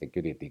UN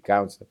Security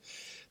Council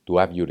to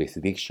have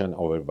jurisdiction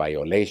over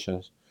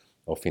violations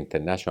of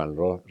international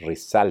law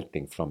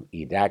resulting from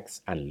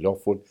Iraq's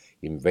unlawful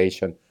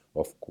invasion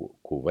of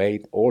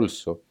Kuwait.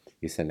 Also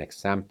is an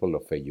example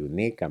of a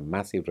unique and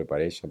massive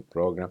reparation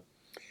program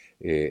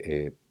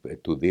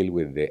to deal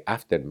with the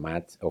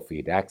aftermath of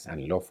Iraq's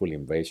unlawful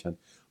invasion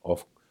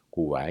of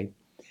Kuwait.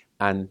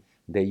 And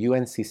the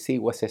UNCC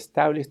was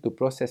established to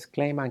process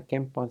claim and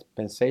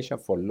compensation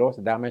for loss,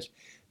 damage,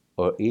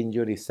 or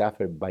injury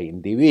suffered by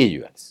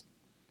individuals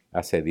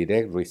as a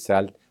direct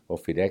result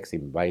of Iraq's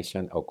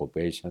invasion,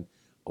 occupation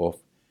of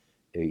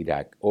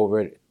Iraq.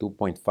 Over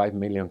 2.5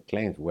 million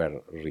claims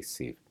were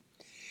received.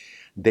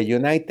 The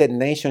United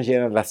Nations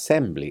General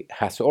Assembly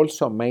has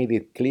also made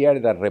it clear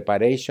that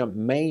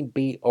reparation may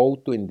be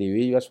owed to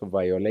individuals for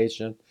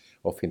violation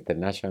of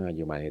international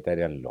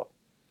humanitarian law.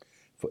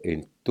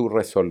 In two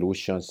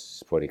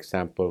resolutions, for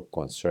example,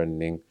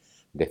 concerning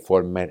the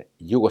former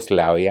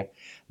Yugoslavia,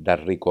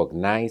 that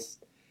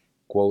recognized,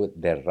 quote,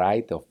 the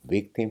right of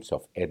victims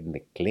of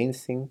ethnic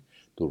cleansing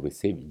to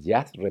receive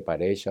just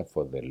reparation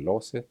for their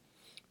losses,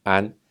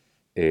 and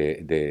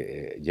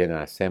the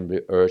General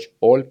Assembly urged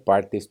all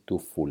parties to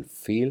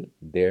fulfill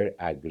their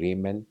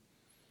agreements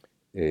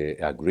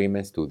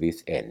to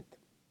this end.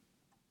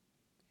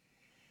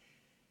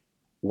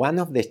 One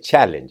of the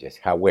challenges,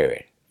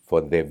 however,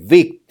 for the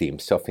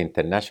victims of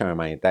international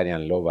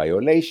humanitarian law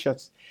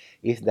violations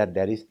is that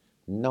there is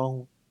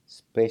no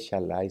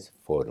specialized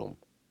forum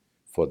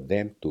for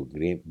them to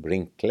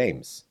bring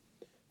claims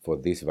for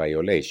these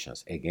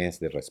violations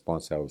against the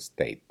responsible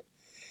state.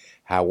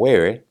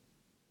 However,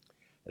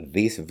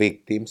 these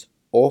victims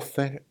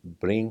often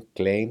bring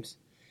claims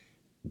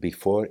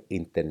before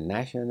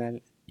international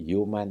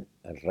human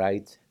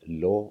rights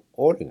law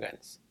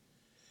organs,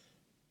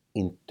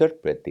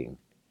 interpreting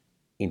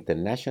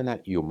international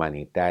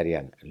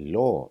humanitarian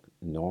law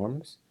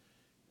norms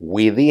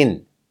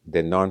within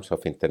the norms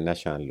of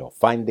international law,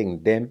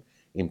 finding them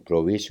in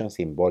provisions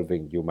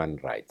involving human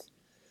rights.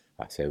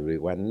 As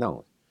everyone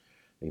knows,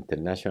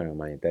 international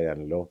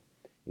humanitarian law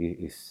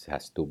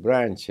has two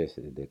branches: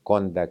 the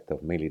conduct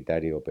of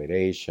military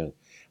operations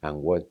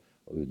and what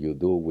you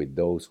do with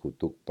those who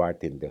took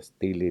part in the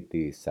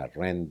hostilities,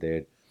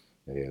 surrendered,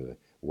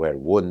 were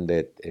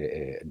wounded,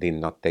 did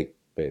not take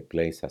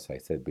place, as I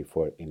said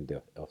before, in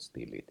the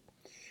hostility.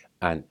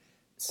 And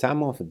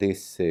some of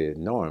these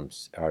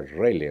norms are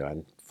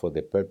relevant for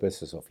the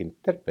purposes of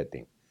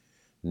interpreting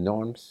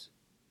norms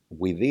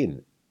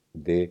within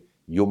the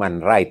human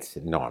rights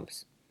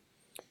norms.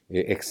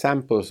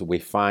 Examples we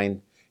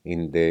find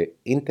in the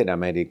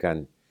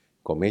Inter-American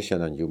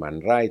Commission on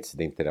Human Rights,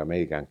 the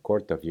Inter-American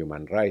Court of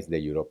Human Rights, the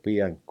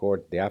European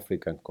Court, the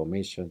African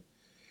Commission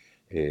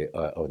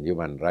on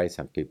Human Rights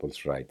and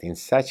People's Rights.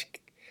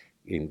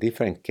 In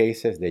different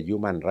cases, the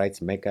human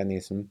rights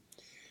mechanism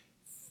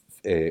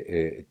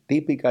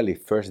typically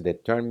first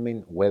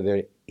determine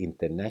whether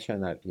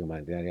international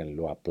humanitarian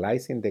law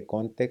applies in the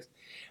context,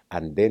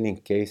 and then in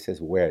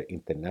cases where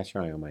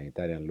international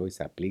humanitarian law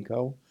is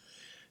applicable,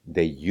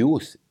 they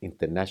use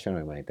international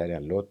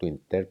humanitarian law to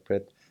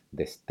interpret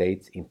the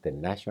state's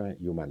international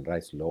human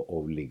rights law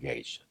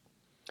obligation.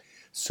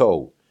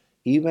 So,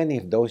 even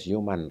if those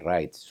human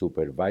rights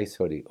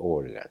supervisory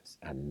organs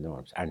and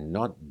norms are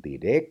not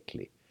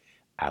directly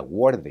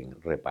awarding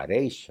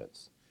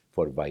reparations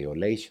for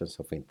violations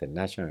of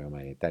international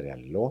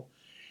humanitarian law,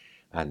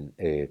 and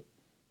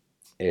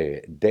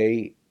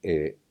they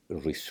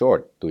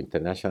resort to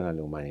international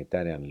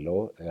humanitarian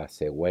law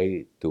as a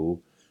way to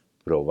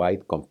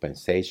provide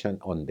compensation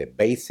on the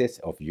basis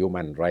of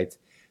human rights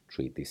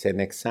treaties. An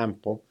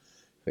example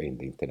in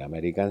the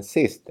Inter-American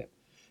system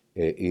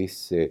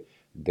is the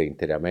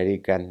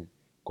Inter-American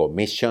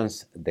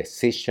Commission's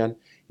decision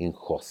in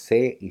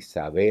Jose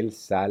Isabel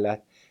Salas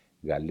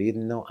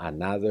Galigno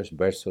and others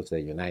versus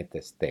the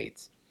United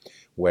States,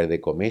 where the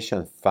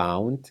Commission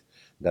found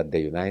that the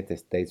United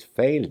States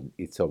failed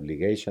its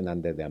obligation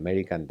under the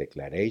American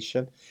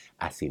Declaration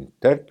as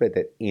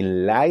interpreted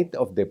in light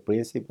of the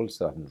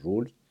principles and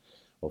rules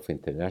of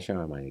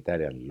international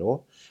humanitarian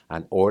law,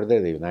 and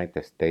ordered the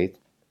United States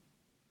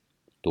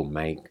to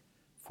make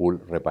full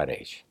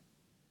reparation.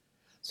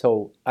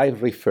 So I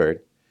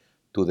referred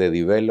to the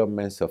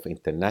developments of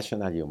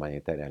international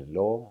humanitarian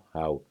law,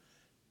 how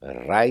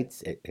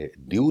rights,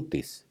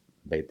 duties,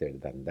 better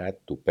than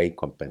that, to pay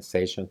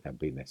compensation have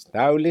been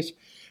established,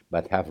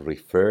 but have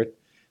referred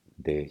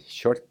the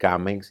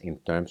shortcomings in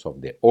terms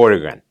of the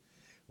organ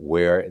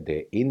where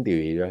the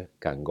individual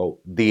can go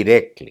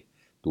directly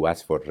to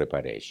ask for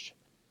reparation.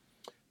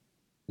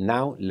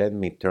 Now let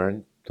me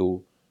turn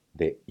to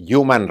the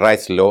human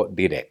rights law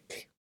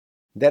directly.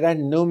 There are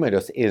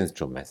numerous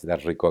instruments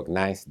that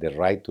recognize the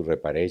right to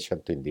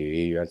reparation to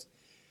individuals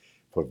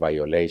for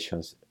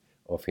violations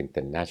of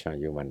international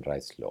human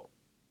rights law.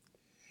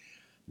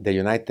 The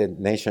United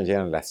Nations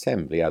General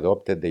Assembly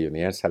adopted the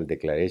Universal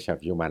Declaration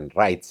of Human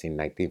Rights in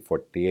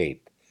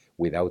 1948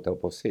 without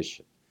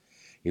opposition.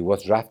 It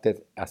was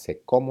drafted as a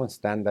common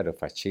standard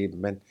of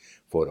achievement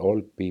for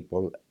all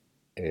people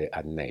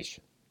and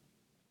nations.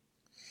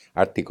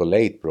 Article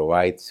 8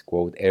 provides,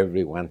 quote,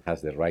 everyone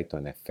has the right to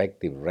an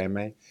effective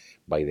remedy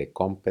by the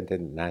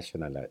competent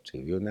national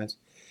tribunals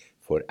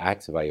for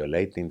acts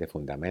violating the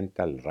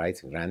fundamental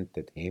rights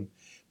granted him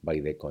by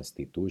the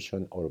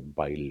Constitution or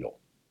by law.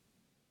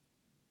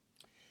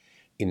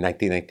 In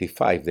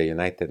 1995, the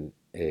United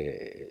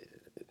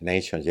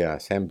Nations General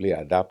Assembly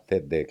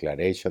adopted the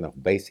Declaration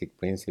of Basic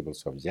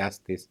Principles of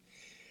Justice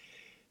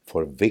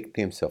for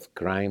victims of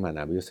crime and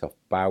abuse of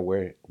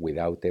power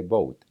without a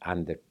vote.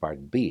 Under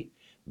Part B,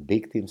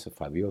 victims of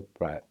abuse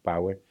of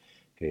power,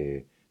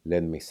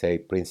 let me say,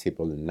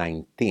 Principle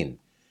 19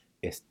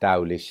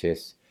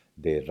 establishes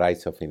the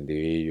rights of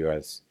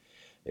individuals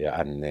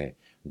and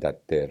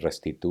that the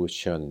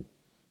restitution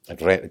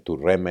to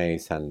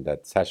remedies, and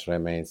that such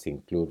remedies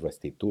include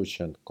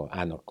restitution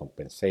and or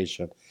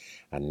compensation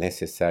and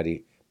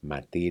necessary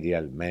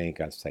material,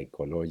 medical,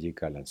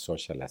 psychological, and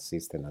social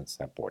assistance and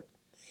support.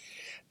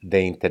 The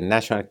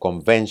International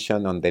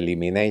Convention on the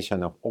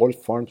Elimination of All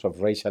Forms of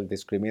Racial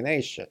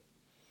Discrimination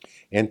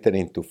entered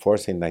into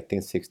force in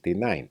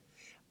 1969,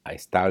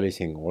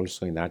 establishing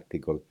also in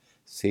Article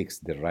 6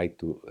 the right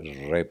to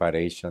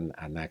reparation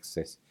and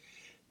access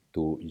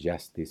to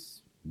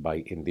justice by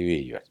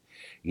individuals.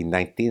 In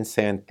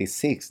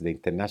 1976, the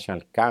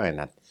International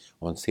Covenant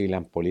on Civil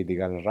and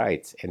Political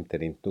Rights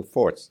entered into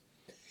force,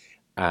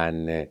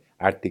 and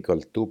Article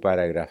 2,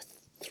 Paragraph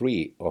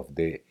 3 of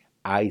the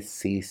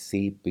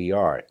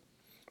ICCPR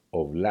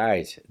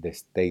obliged the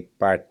state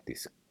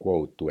parties,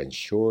 quote, to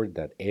ensure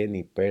that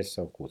any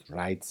person whose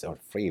rights or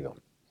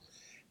freedom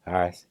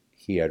as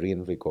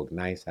herein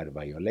recognized are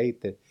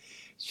violated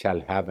shall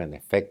have an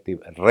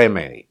effective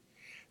remedy,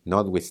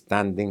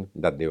 notwithstanding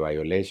that the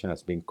violation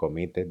has been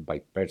committed by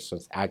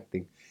persons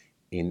acting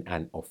in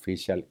an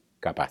official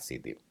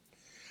capacity.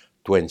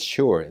 To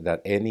ensure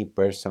that any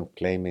person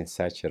claiming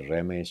such a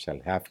remedy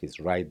shall have his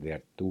right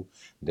thereto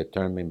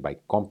determined by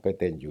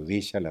competent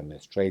judicial,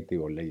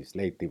 administrative, or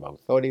legislative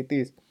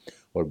authorities,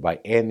 or by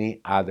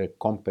any other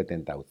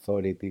competent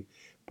authority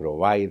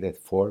provided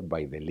for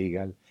by the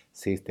legal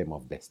system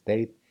of the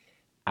state,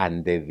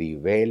 and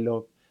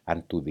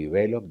to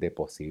develop the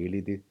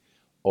possibility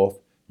of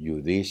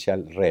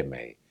judicial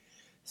remedy.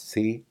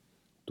 C.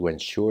 To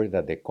ensure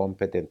that the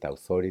competent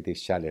authority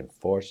shall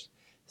enforce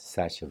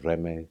such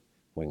remedy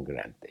when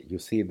granted. You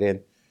see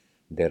then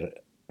the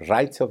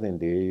rights of the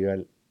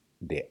individual,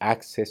 the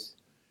access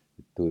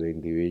to the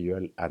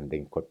individual, and the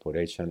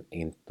incorporation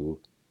into,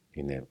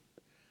 in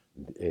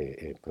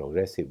a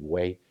progressive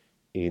way,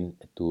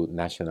 into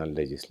national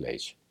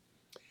legislation.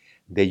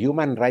 The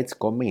Human Rights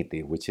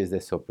Committee, which is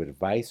the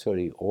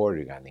supervisory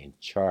organ in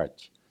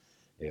charge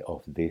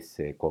of this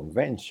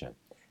convention,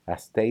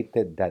 has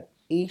stated that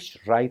each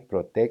right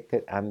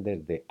protected under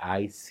the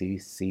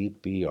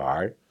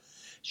ICCPR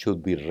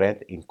should be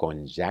read in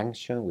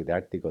conjunction with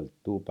Article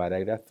 2,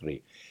 Paragraph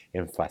 3,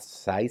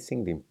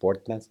 emphasizing the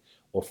importance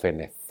of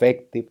an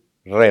effective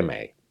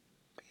remedy.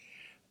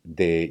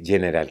 The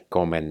General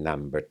Comment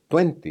number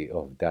 20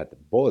 of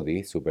that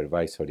body,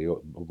 supervisory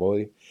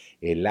body,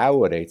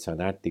 elaborates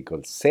on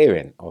Article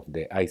 7 of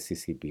the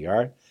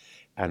ICCPR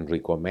and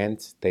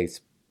recommends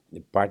states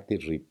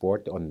parties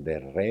report on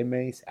the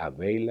remedies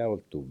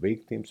available to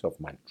victims of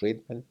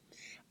maltreatment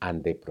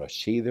and the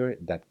procedure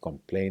that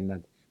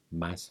complainant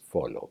must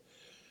follow.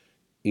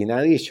 In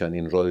addition,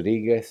 in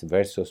Rodriguez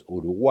versus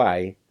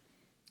Uruguay,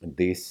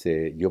 this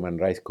Human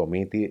Rights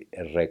Committee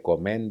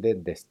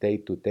recommended the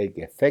state to take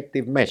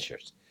effective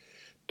measures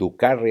to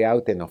carry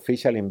out an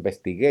official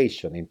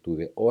investigation into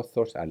the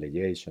author's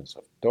allegations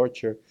of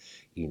torture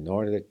in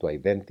order to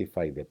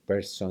identify the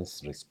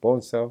persons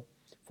responsible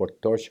for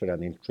torture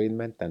and ill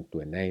treatment and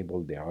to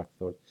enable the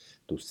author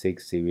to seek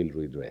civil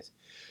redress,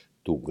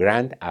 to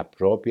grant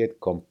appropriate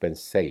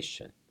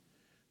compensation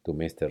to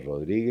Mr.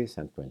 Rodriguez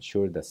and to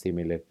ensure that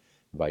similar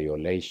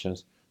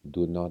violations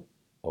do not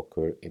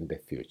occur in the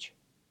future.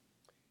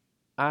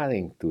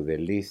 Adding to the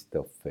list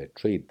of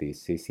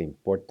treaties, it's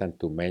important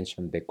to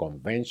mention the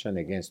Convention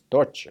Against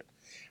Torture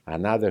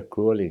and Other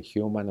Cruel,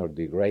 Inhuman, or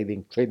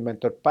Degrading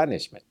Treatment or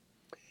Punishment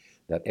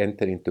that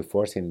entered into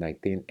force in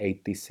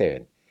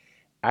 1987.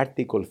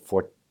 Article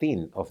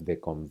 14 of the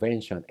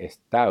Convention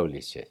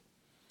establishes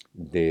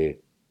that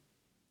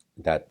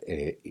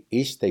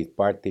each state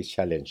party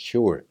shall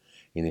ensure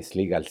in its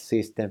legal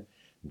system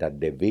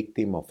that the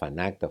victim of an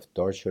act of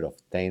torture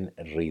obtain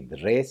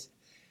redress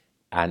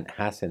and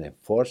has an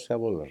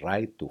enforceable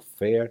right to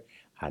fair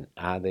and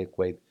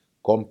adequate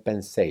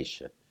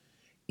compensation,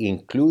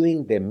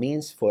 including the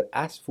means for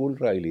as full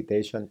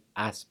rehabilitation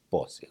as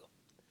possible.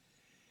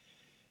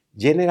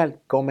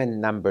 General comment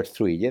number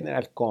 3.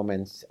 General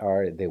comments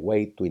are the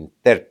way to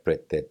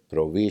interpret the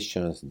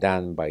provisions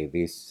done by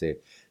these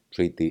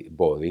treaty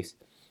bodies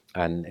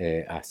and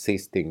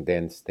assisting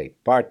then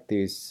state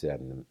parties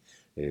and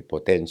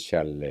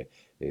potential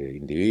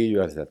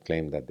individuals that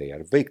claim that they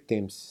are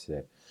victims.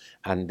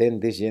 And then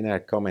this general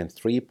comment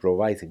 3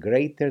 provides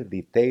greater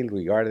detail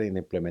regarding the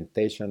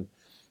implementation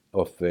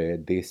of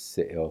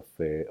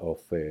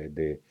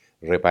the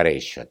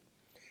reparation.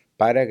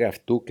 Paragraph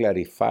 2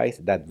 clarifies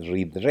that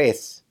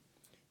redress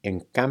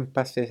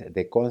encompasses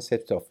the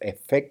concept of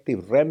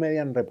effective remedy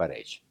and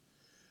reparation,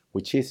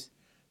 which is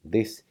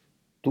these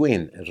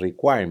twin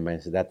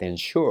requirements that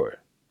ensure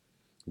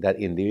that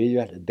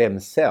individuals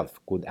themselves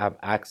could have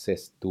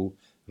access to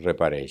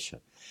reparation.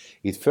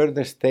 It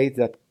further states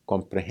that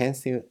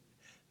comprehensive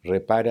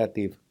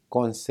reparative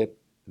concept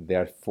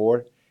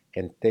therefore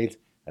entails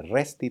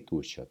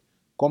restitution,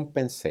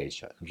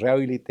 compensation,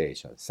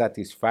 rehabilitation,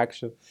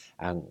 satisfaction,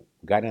 and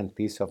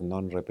guarantees of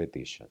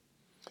non-repetition,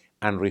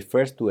 and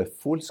refers to a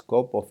full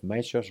scope of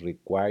measures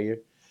required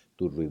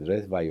to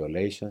redress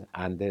violations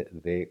under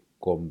the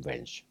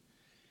Convention.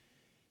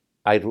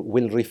 I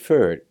will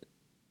refer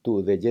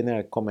to the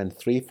General Comment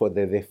 3 for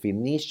the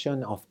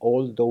definition of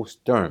all those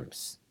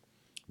terms.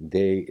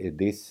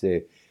 This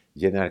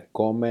General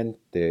Comment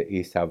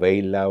is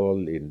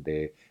available in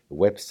the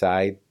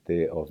website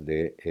of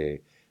the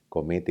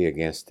Committee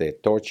Against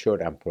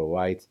Torture and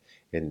provides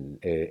an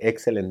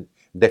excellent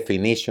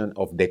definition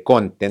of the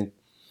content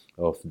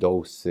of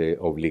those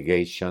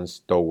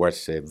obligations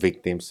towards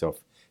victims of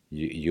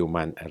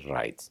human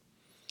rights.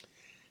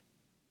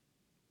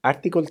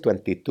 Article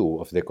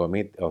 22 of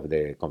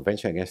the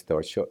Convention Against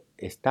Torture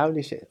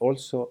establishes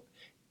also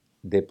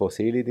the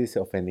possibilities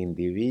of an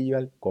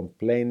individual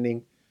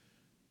complaining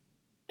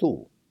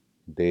to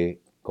the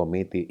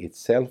committee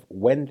itself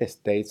when the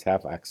states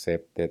have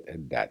accepted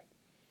that.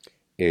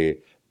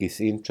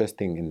 It's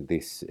interesting in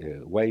this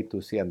way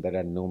to see, and there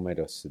are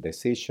numerous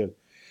decisions,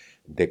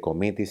 the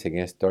Committees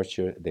Against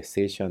Torture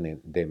decision in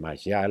the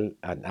Majal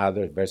and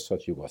others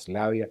versus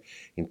Yugoslavia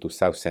in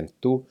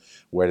 2002,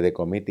 where the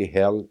committee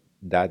held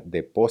that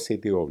the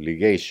positive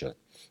obligations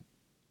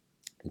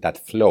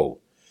that flow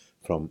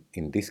from,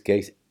 in this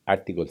case,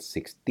 Article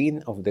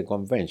 16 of the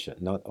Convention,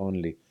 not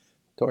only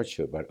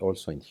torture, but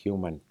also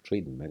inhuman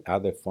treatment,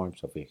 other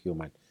forms of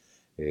inhuman,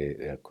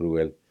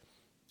 cruel,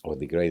 or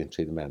degrading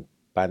treatment,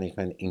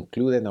 punishment,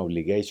 include an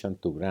obligation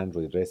to grant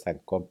redress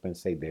and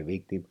compensate the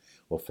victim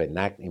of an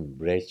act in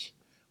breach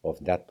of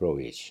that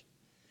provision.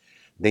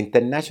 The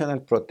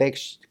International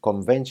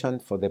Convention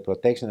for the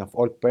Protection of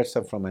All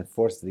Persons from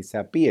Enforced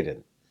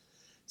Disappearance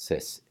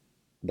says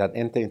that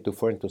entered into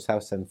force in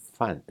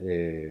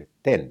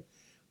 2010.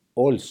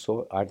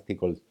 Also,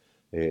 Article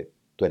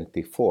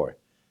 24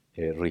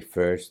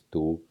 refers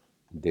to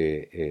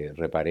the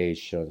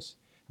reparations,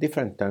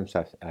 different terms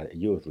as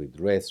use,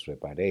 redress,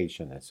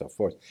 reparation, and so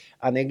forth.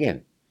 And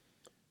again,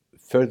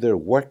 further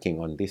working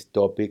on this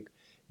topic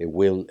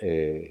will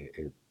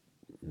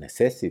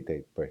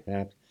necessitate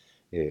perhaps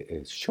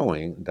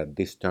showing that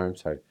these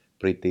terms are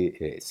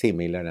pretty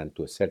similar and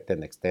to a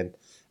certain extent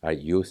are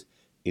used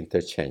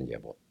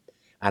interchangeable.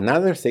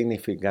 Another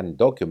significant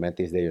document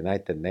is the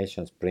United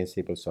Nations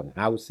Principles on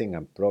Housing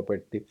and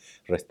Property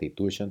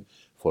Restitution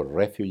for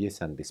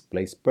Refugees and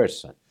Displaced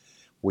Persons,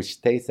 which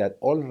states that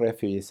all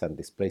refugees and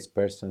displaced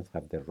persons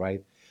have the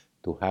right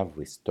to have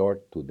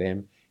restored to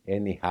them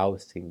any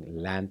housing,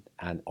 land,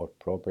 and or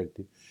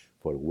property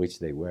for which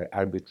they were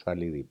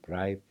arbitrarily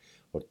deprived,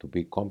 or to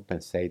be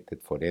compensated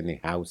for any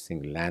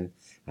housing, land,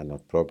 and or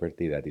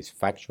property that is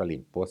factually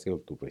impossible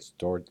to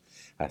restore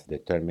as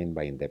determined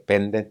by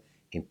independent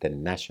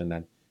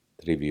international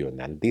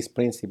tribunal. These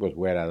principles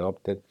were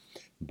adopted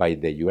by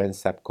the UN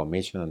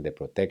Subcommission on the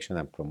Protection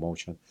and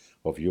Promotion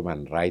of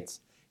Human Rights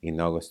in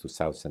August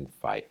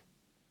 2005.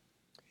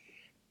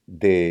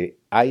 The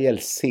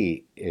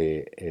ILC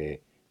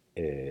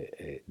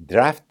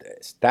draft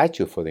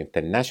statute for the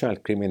International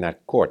Criminal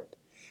Court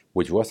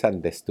which was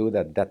understood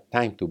at that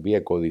time to be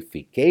a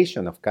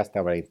codification of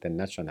customary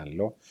international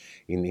law,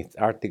 in its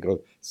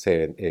Article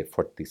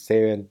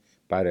 47,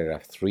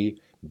 paragraph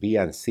 3, B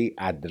and C,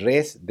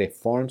 address the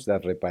forms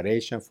that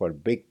reparation for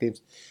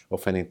victims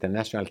of an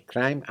international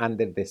crime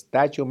under the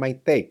statute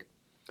might take.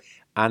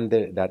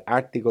 Under that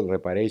article,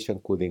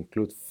 reparation could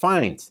include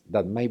fines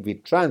that might be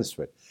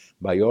transferred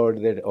by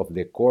order of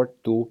the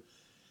court to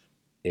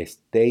a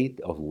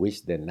state of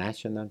which the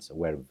nationals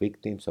were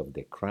victims of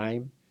the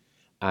crime,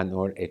 and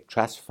or a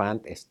trust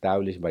fund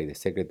established by the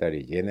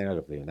Secretary General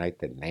of the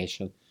United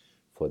Nations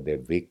for the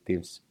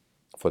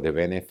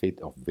benefit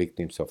of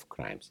victims of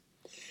crimes.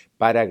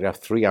 Paragraph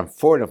 3 and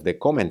 4 of the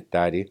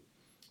commentary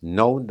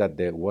note that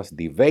there was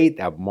debate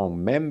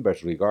among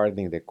members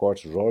regarding the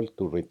court's role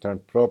to return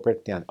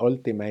property, and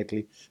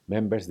ultimately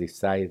members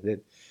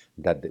decided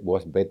that it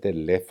was better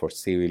left for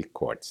civil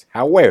courts.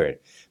 However,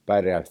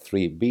 paragraph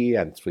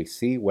 3b and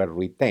 3c were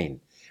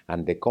retained,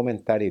 and the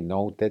commentary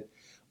noted,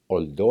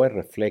 although a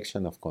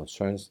reflection of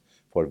concerns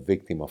for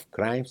victims of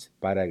crimes,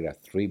 paragraph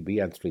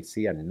 3b and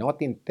 3c are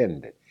not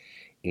intended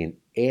in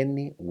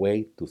any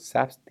way to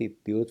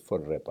substitute for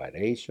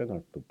reparation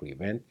or to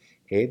prevent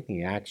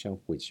any action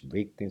which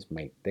victims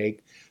may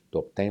take to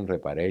obtain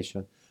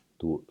reparation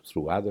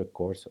through other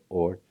courts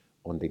or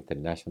on the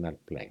international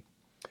plane.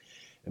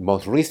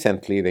 Most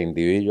recently, the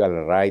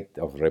individual right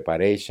of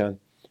reparation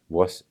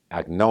was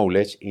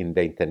acknowledged in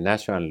the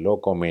International Law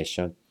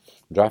Commission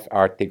draft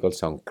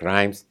articles on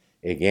crimes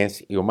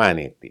against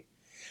humanity,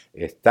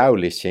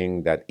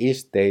 establishing that each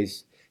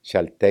state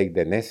shall take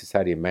the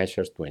necessary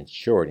measures to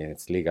ensure in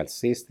its legal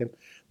system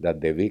that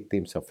the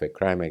victims of a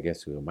crime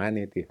against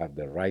humanity have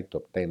the right to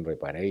obtain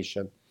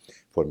reparation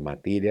for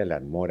material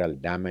and moral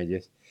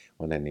damages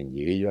on an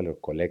individual or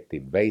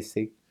collective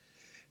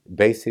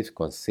basis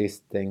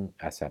consisting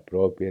as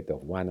appropriate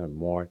of one or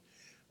more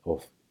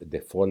of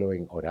the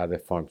following or other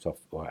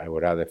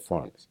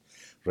forms: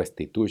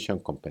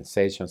 restitution,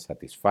 compensation,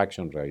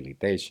 satisfaction,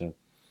 rehabilitation,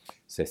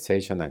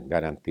 cessation, and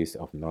guarantees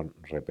of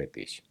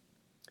non-repetition.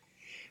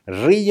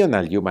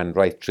 Regional human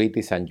rights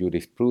treaties and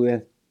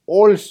jurisprudence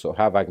also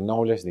have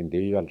acknowledged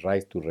individual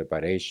rights to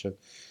reparation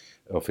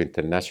of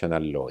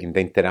international law. In the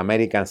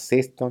Inter-American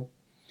system,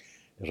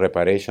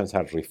 reparations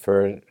are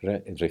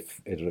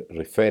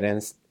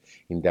referenced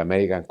in the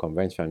American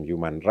Convention on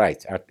Human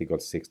Rights, Article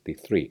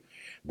 63,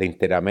 the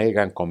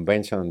Inter-American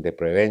Convention on the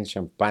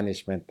Prevention,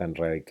 Punishment, and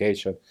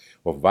Eradication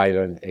of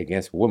Violence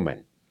Against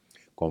Women,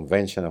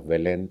 Convention of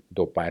Belém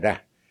do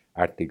Pará,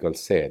 Article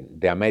 7,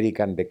 the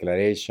American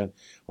Declaration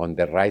on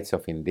the Rights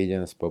of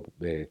Indigenous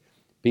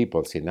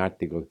Peoples in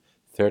Article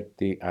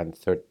 30 and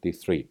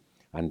 33,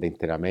 and the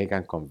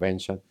Inter-American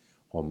Convention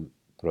on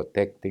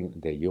Protecting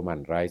the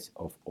Human Rights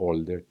of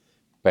Older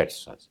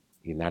Persons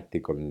in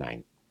Article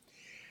 9.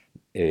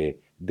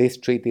 These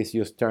treaties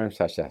use terms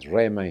such as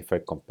remedy, fair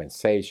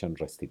compensation,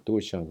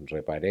 restitution,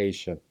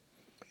 reparation,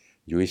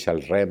 judicial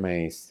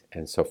remedies,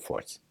 and so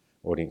forth,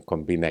 or in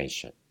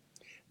combination.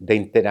 The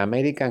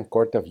Inter-American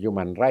Court of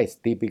Human Rights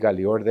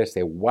typically orders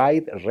a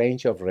wide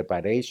range of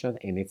reparation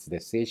in its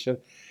decision,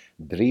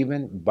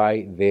 driven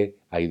by the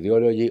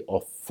ideology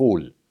of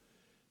full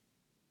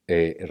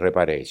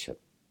reparation.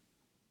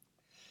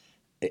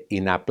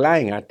 In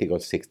applying Article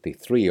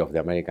 63 of the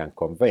American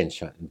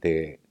Convention,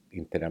 the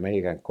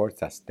Inter-American Court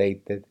has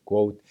stated,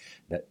 quote,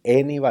 that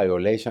any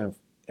violation of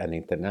an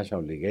international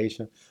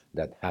obligation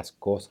that has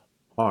caused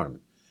harm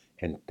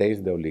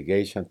entails the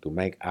obligation to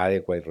make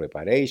adequate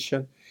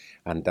reparation,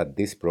 and that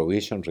this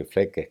provision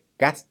reflects a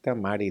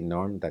customary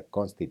norm that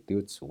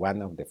constitutes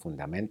one of the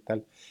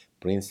fundamental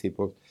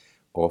principles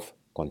of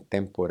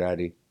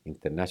contemporary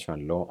international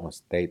law on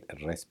state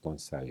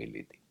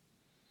responsibility.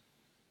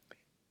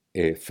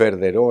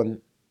 Further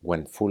on,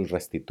 when full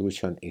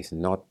restitution is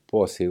not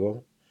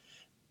possible,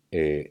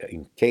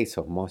 in case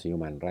of most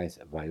human rights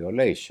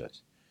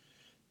violations,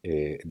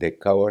 the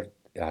court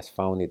has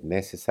found it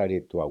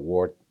necessary to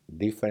award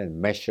different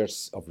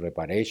measures of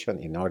reparation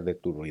in order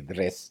to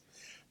redress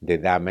the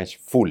damage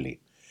fully,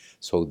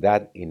 so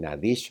that in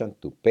addition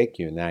to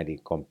pecuniary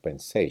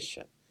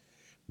compensation,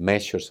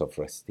 measures of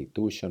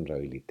restitution,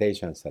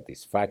 rehabilitation,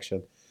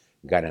 satisfaction,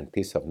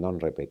 guarantees of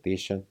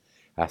non-repetition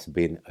has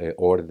been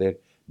ordered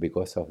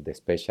because of the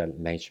special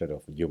nature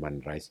of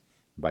human rights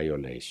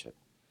violation.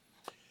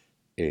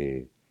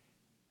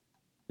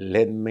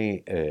 Let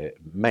me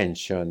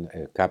mention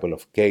a couple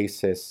of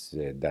cases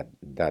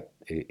that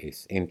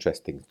is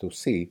interesting to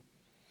see,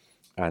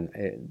 and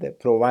they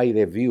provide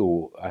a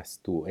view as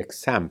to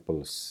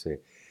examples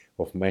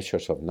of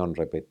measures of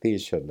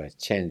non-repetition, like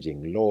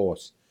changing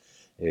laws,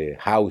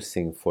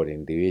 housing for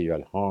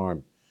individual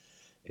harm,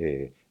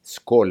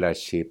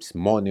 scholarships,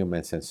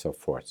 monuments, and so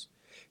forth.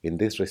 In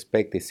this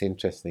respect, it's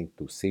interesting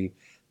to see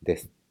the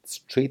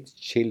Street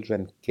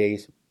Children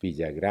case,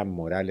 Villagrán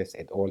Morales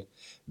et al.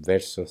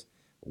 Versus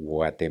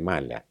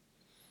Guatemala.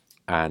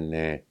 And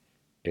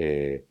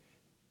there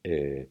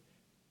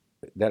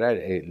are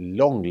a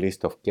long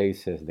list of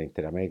cases. The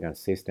Inter-American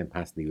system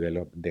has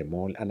developed them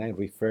all, and I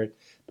refer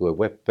to a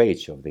web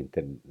page of the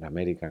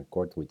Inter-American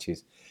Court, which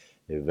is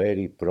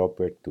very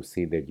proper to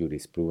see the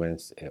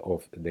jurisprudence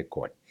of the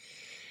court.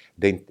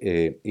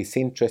 It's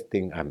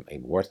interesting and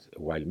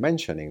worthwhile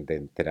mentioning the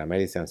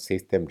Inter-American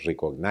system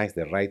recognizes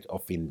the right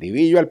of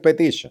individual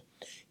petition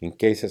in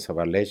cases of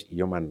alleged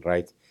human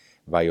rights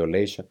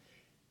violation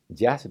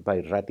just by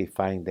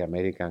ratifying the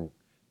American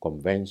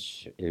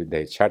Convention,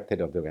 the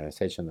Charter of the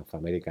Organization of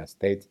American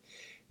States.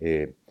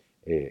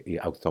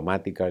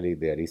 Automatically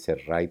there is a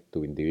right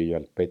to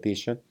individual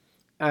petition,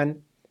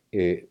 and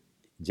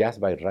just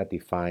by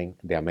ratifying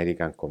the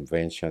American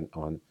Convention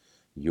on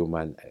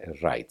Human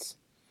Rights.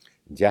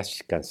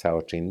 Judge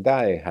Cansado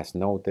Trindade has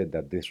noted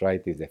that this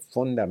right is a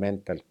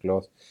fundamental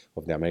clause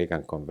of the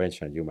American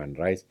Convention on Human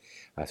Rights,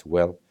 as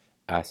well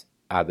as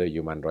other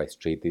human rights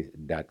treaties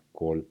that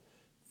call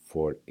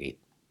for it.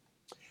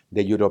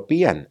 The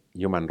European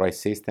human rights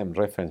system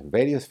references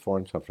various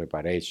forms of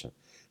reparation,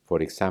 for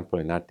example,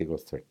 in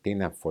Articles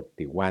 13 and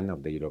 41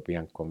 of the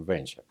European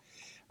Convention,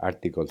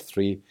 Article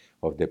 3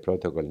 of the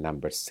Protocol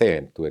number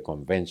 7 to the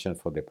Convention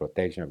for the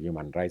Protection of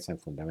Human Rights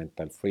and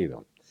Fundamental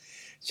Freedom,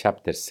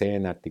 Chapter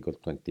 7, Article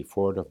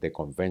 24 of the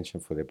Convention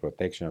for the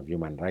Protection of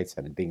Human Rights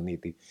and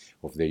Dignity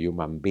of the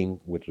Human Being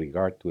with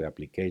regard to the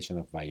application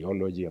of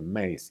biology and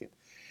medicine,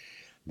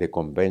 the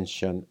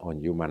Convention on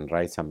Human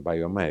Rights and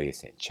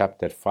Biomedicine,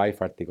 Chapter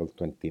 5, Article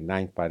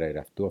 29,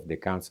 Paragraph 2 of the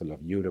Council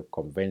of Europe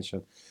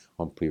Convention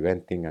on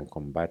Preventing and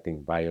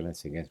Combating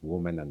Violence Against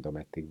Women and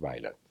Domestic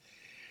Violence.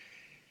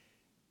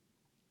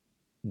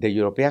 The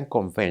European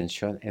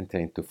Convention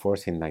entered into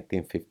force in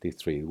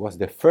 1953. It was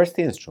the first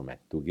instrument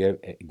to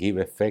give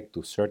effect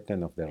to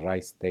certain of the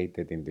rights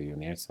stated in the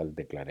Universal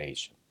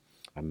Declaration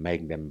and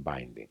make them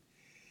binding.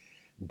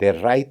 The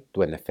right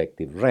to an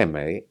effective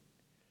remedy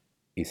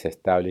is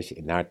established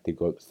in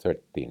Article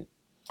 13.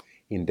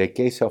 In the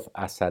case of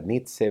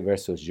Asanidze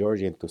versus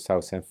Georgia in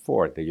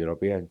 2004, the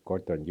European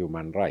Court on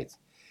Human Rights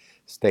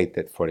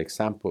stated, for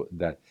example,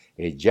 that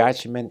a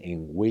judgment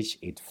in which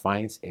it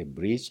finds a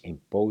breach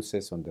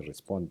imposes on the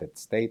respondent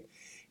state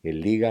a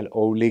legal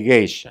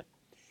obligation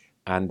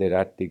under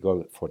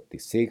Article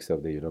 46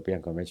 of the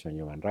European Convention on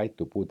Human Rights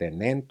to put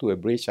an end to a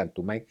breach and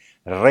to make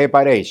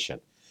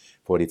reparation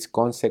for its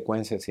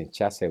consequences in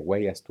such a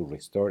way as to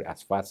restore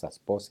as fast as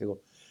possible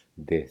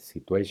the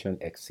situation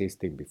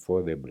existing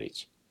before the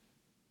breach.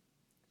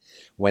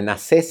 When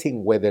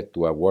assessing whether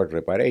to award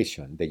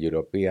reparation, the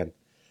European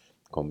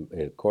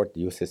Court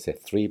uses a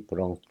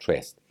three-pronged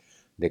test.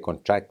 The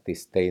contracting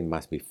state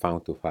must be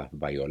found to have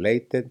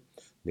violated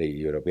the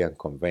European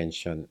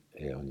Convention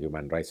on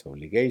Human Rights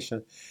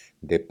obligation.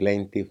 The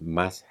plaintiff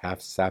must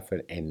have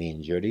suffered an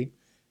injury,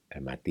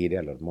 a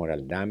material or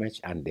moral damage,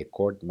 and the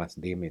court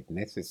must deem it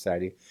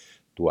necessary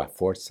to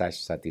afford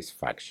such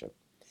satisfaction.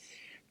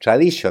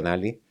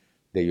 Traditionally,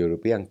 the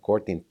European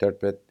Court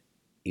interprets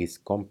its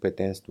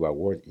competence to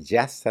award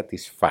just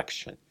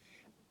satisfaction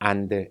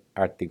under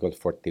Article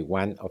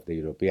 41 of the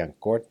European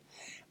Court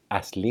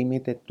as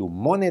limited to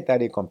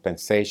monetary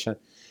compensation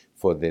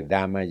for the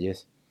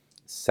damages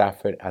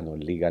suffered and on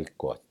legal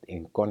cost,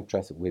 in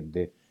contrast with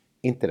the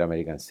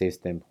Inter-American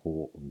system,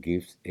 who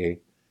gives a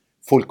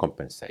full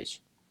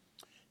compensation,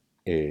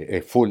 a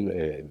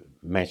full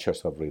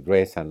measures of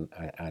redress and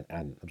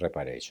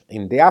reparation.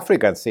 In the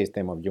African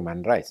system of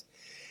human rights,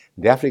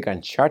 the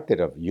African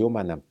Charter of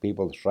Human and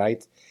People's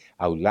Rights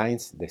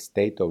outlines the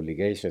state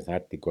obligations in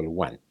Article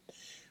 1,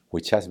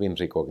 which has been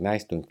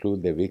recognized to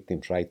include the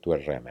victim's right to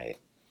a remedy.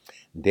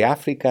 The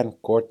African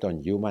Court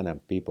on Human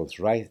and People's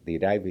Rights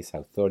derives its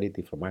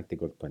authority from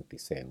Article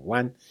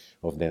 27.1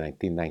 of the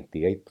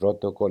 1998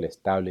 Protocol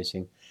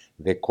establishing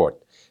the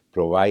court,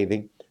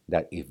 providing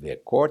that if the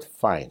court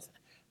finds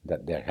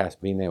that there has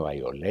been a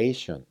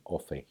violation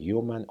of a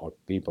human or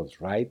people's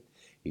right,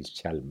 it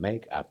shall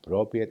make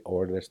appropriate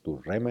orders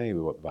to remedy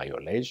the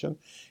violation,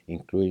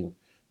 including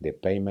the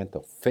payment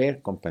of fair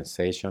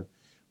compensation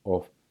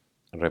of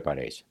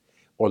reparation.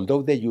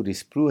 Although the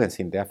jurisprudence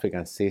in the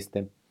African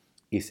system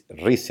is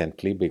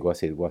recently,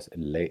 because it was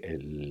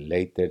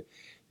later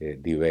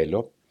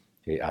developed,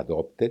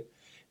 adopted,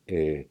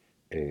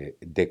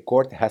 the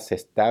court has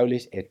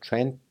established a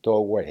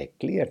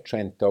clear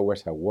trend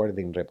towards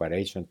awarding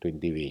reparation to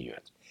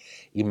individuals.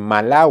 In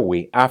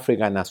Malawi,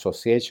 African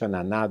Association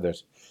and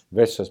others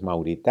versus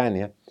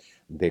Mauritania,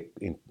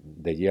 in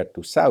the year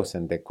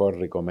 2000, the court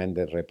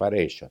recommended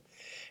reparation.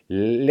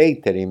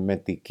 Later, in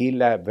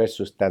Metikila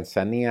versus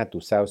Tanzania,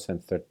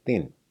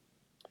 2013,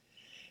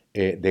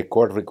 the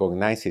court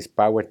recognized its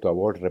power to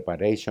award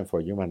reparation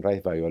for human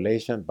rights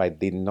violations, but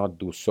did not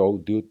do so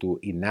due to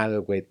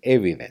inadequate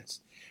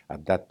evidence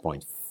at that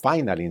point.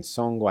 Finally, in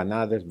Songo and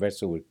others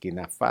versus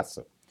Burkina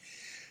Faso,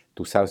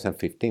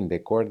 2015, the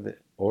court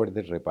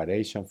ordered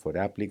reparation for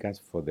applicants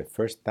for the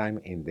first time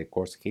in the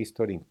court's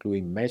history,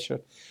 including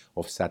measures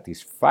of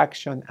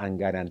satisfaction and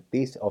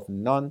guarantees of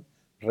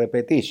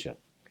non-repetition.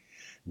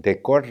 The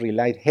court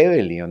relied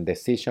heavily on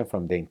decisions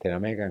from the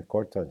Inter-American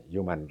Court on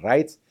Human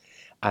Rights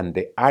and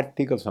the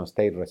Articles on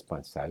State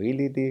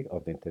Responsibility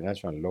of the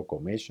International Law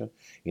Commission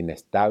in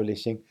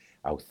establishing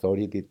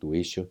authority to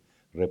issue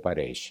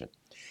reparation.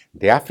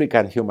 The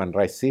African human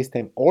rights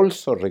system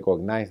also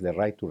recognized the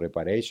right to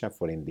reparation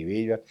for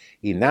individuals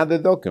in other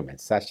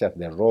documents, such as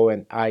the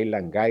Robben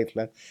Island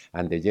Guidelines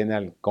and the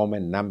General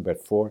Comment Number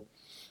 4,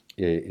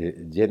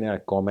 General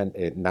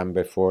Comment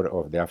Number 4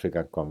 of the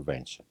African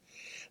Convention.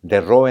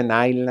 The Robben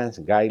Islands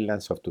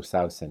Guidelines of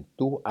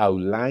 2002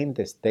 outlined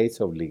the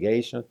state's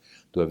obligation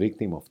to a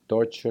victim of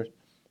torture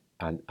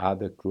and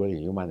other cruel,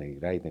 inhuman, and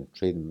degrading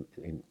treatment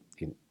in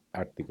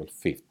Article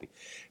 50.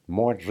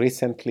 More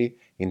recently,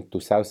 in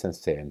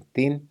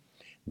 2017,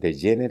 the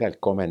General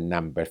Comment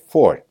Number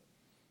 4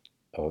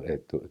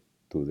 to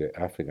the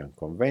African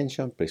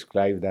Convention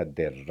prescribed that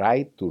the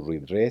right to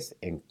redress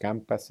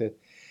encompasses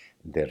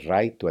the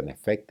right to an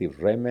effective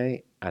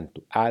remedy and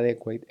to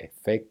adequate,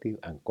 effective,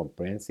 and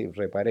comprehensive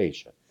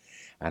reparation.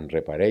 And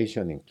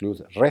reparation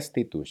includes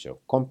restitution,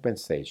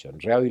 compensation,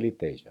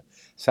 rehabilitation,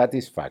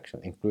 satisfaction,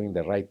 including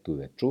the right to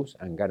the truth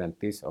and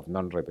guarantees of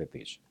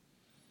non-repetition.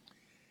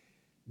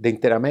 The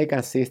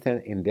Inter-American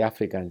system and the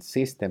African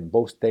system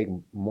both take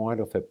more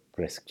of a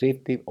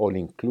prescriptive,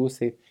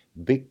 all-inclusive,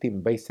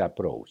 victim-based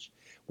approach,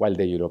 while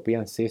the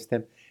European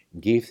system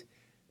gives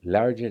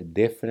larger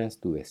deference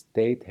to the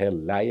state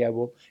held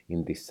liable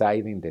in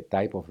deciding the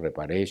type of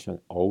reparation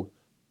owed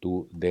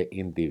to the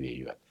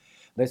individual.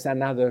 There's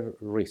another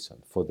reason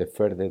for the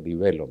further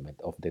development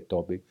of the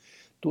topic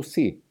to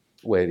see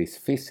whether it's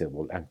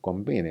feasible and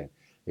convenient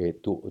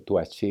to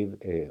achieve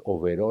an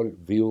overall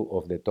view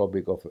of the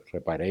topic of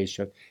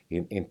reparation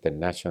in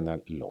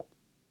international law.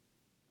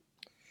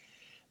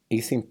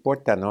 It's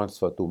important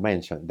also to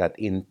mention that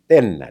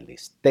internally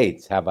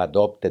states have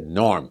adopted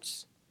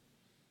norms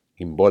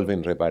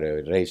involving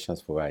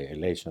reparations for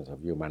violations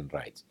of human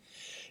rights.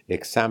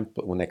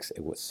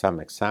 Some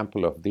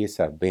example of this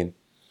have been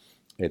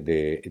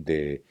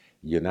the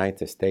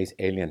United States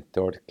Alien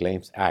Tort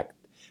Claims Act,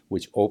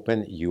 which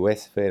opened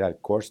U.S. federal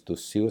courts to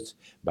suits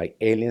by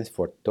aliens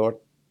for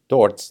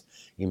torts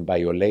in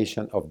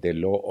violation of the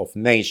law of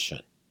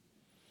nations.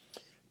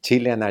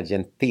 Chile and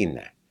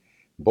Argentina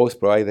both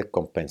provided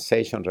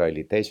compensation,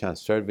 rehabilitation, and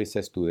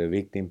services to the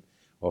victim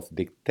of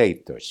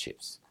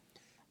dictatorships.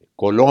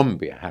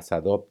 Colombia has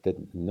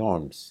adopted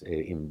norms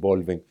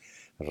involving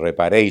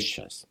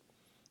reparations.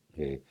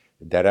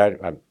 There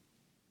are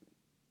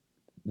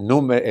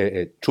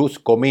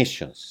truth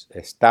commissions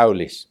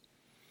established,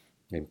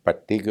 in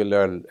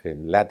particular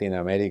in Latin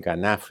America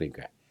and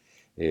Africa,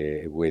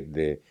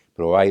 with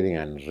providing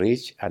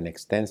enriched and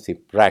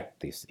extensive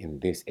practice in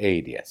these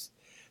areas.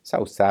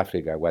 South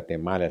Africa,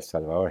 Guatemala, El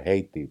Salvador,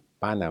 Haiti,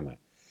 Panama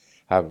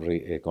have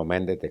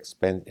recommended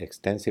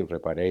extensive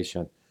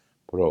reparation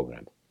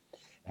programs.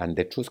 And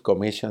the Truth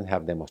Commission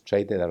have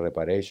demonstrated that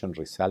reparation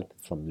resulted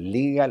from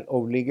legal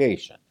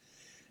obligation.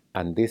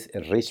 And this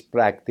rich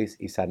practice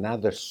is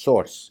another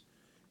source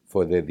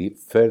for the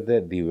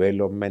further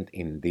development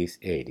in this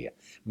area.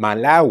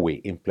 Malawi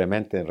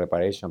implemented a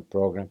reparation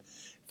program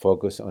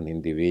focused on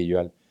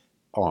individual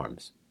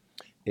harms.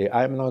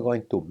 I'm not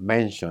going to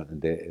mention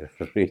the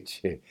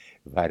rich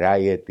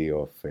variety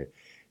of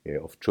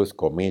Truth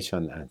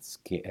Commission,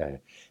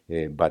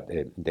 but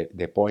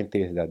the point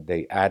is that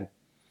they add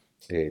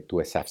to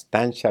a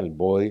substantial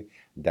body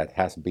that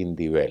has been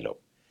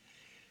developed.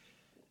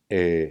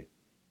 The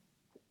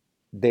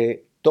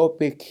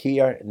topic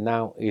here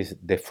now is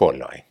the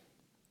following.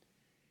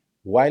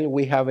 While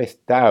we have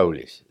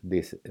established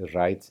these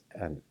rights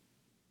and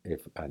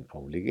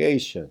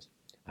obligations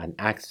and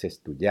access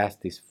to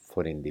justice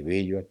for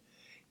individuals,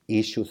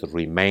 issues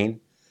remain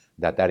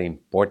that are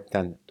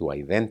important to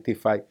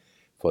identify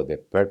for the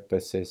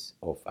purposes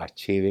of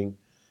achieving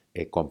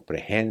a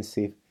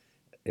comprehensive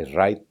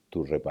right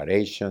to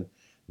reparation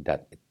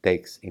that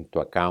takes into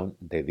account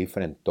the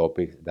different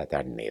topics that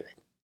are needed.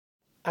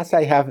 As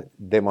I have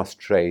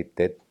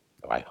demonstrated,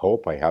 I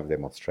hope I have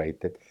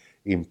demonstrated,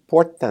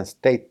 important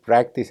state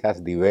practice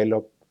has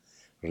developed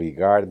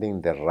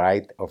regarding the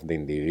right of the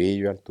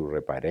individual to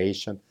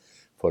reparation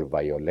for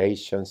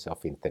violations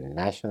of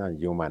international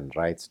human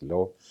rights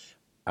law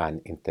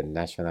and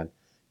international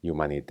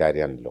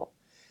humanitarian law.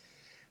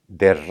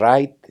 The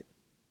right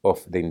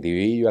of the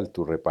individual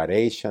to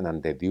reparation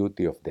and the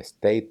duty of the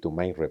state to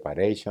make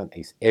reparation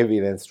is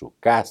evidenced through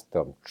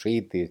custom,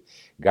 treaties,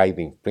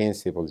 guiding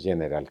principles,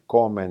 general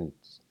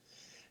comments,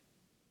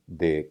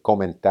 the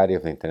commentary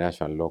of the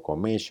International Law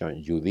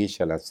Commission,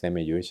 judicial and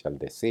semi-judicial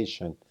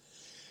decisions,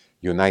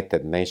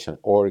 United Nations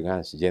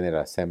organs,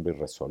 General Assembly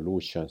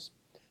resolutions,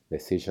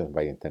 decisions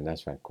by the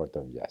International Court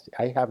of Justice.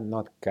 I have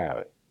not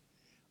covered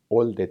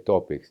all the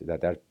topics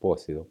that are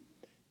possible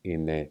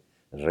in a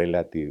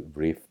relatively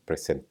brief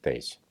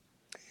presentation.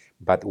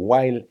 But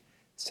while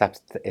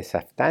a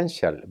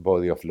substantial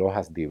body of law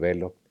has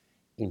developed,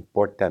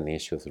 important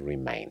issues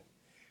remain.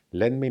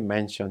 Let me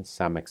mention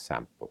some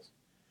examples.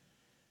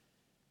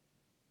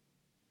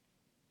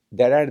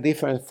 There are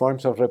different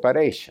forms of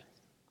reparation: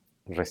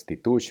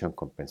 restitution,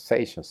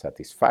 compensation,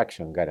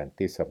 satisfaction,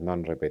 guarantees of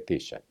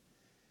non-repetition.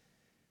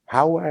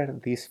 How are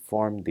these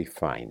forms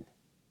defined?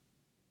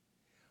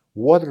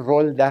 What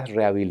role does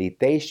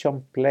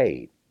rehabilitation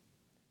play?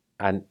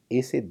 And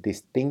is it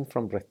distinct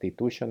from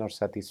restitution or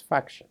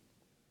satisfaction?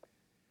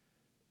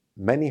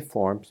 Many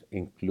forms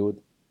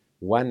include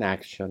one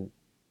action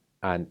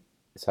and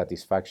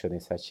satisfaction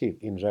is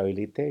achieved. In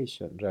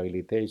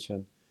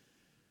rehabilitation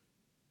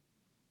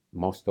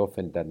most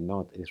often than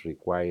not is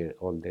required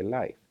all the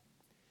life.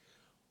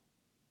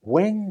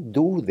 When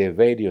do the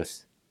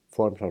various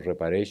forms of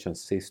reparation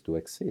cease to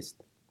exist?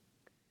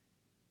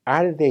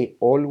 Are they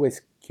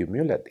always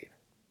cumulative?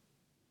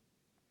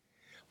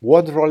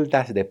 What role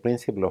does the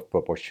principle of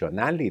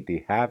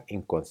proportionality have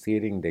in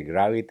considering the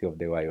gravity of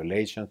the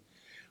violations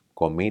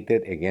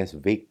committed against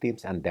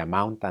victims and the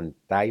amount and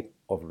type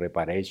of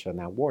reparation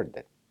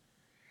awarded?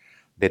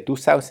 The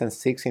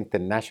 2006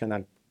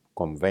 International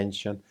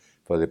Convention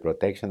for the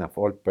Protection of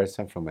All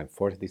Persons from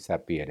Enforced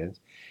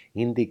Disappearance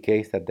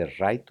indicates that the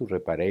right to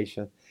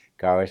reparation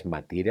covers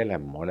material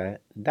and moral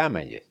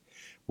damages,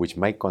 which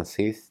might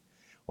consist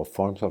of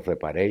forms of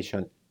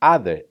reparation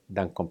other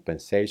than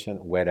compensation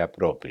where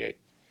appropriate.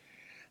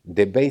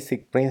 The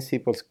basic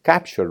principles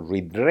capture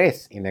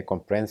redress in a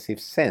comprehensive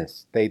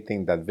sense,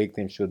 stating that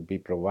victims should be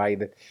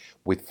provided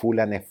with full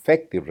and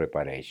effective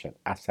reparation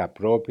as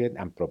appropriate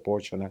and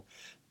proportional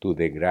to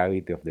the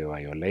gravity of the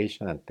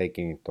violation and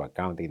taking into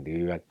account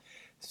individual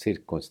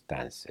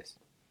circumstances.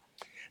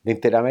 The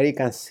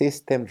Inter-American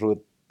system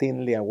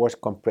routinely awards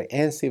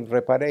comprehensive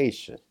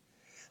reparations.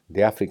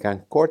 The African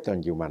Court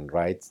on Human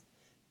Rights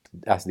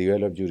has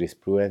developed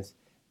jurisprudence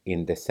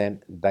in the same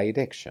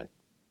direction.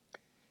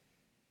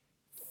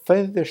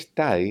 Further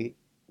study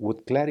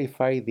would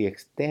clarify the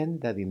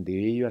extent that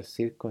individual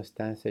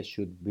circumstances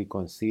should be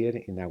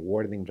considered in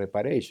awarding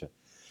reparation,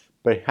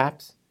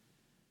 perhaps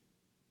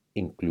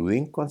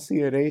including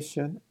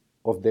consideration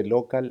of the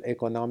local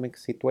economic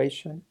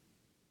situation.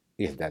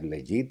 Is that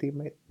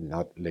legitimate?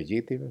 Not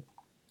legitimate?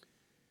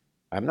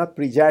 I'm not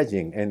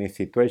prejudging any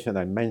situation,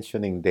 I'm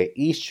mentioning the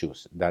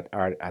issues that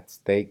are at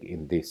stake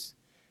in this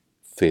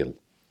field.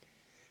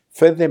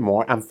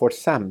 Furthermore, and for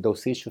some,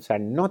 those issues are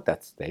not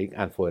at stake,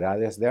 and for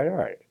others, there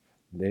are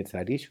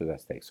issues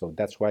at stake. So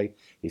that's why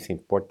it's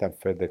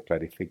important further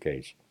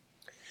clarification.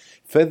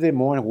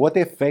 Furthermore, what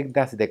effect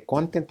does the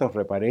content of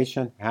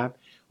reparation have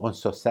on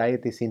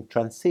societies in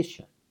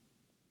transition?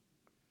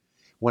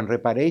 When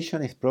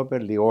reparation is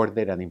properly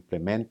ordered and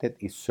implemented,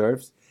 it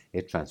serves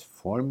a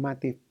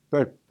transformative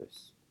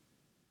purpose.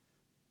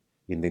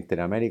 In the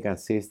Inter-American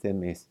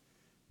system is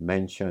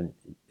mentioned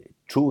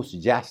truth,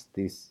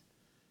 justice,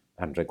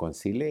 and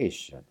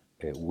reconciliation,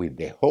 with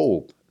the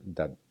hope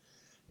that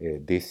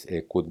this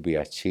could be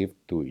achieved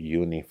to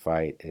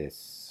unify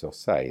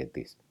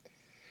societies.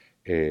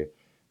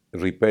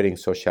 Repairing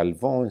social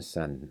bonds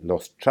and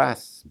lost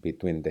trust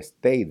between the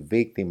state,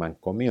 victim,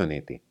 and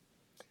community.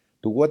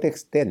 To what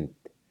extent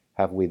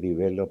have we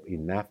developed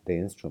enough the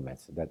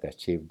instruments that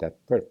achieve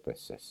that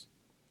purposes?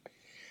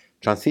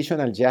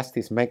 Transitional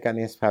justice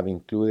mechanisms have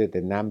included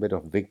a number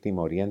of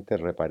victim-oriented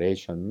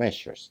reparation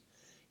measures,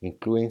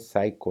 including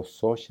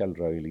psychosocial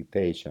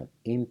rehabilitation,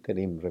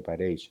 interim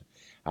reparation,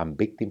 and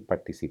victim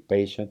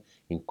participation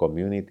in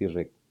community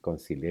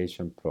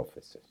reconciliation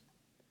processes.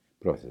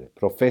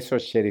 Professor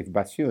Sherif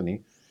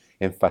Bassiouni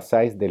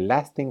emphasized the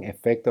lasting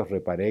effect of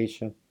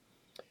reparation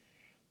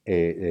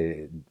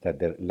that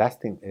the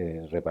lasting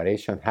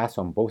reparation has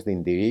on both the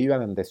individual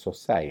and the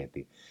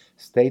society,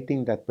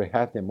 stating that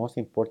perhaps the most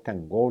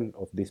important goal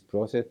of this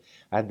process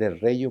are the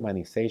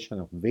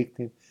rehumanization of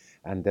victims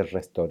and the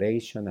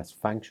restoration as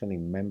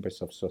functioning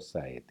members of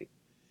society.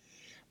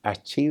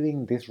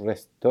 Achieving these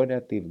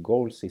restorative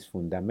goals is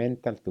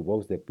fundamental to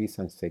both the peace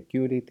and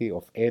security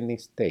of any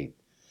state,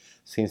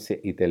 since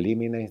it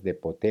eliminates the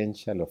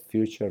potential of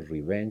future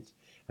revenge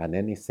and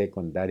any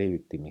secondary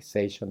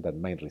victimization that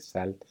might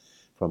result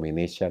from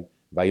initial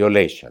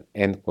violation.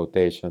 End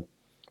quotation,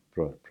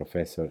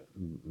 Professor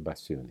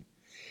Bassiouni.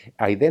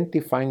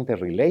 Identifying the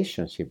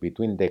relationship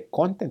between the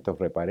content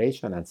of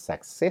reparation and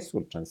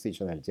successful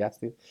transitional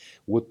justice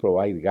would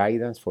provide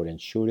guidance for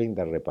ensuring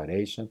that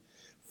reparation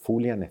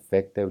fully and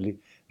effectively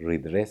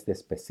redress the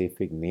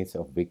specific needs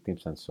of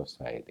victims and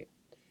society.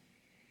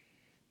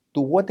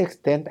 To what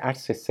extent are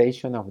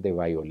cessation of the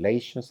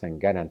violations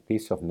and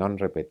guarantees of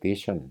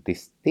non-repetition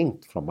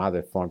distinct from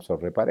other forms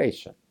of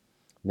reparation,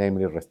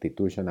 namely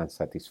restitution and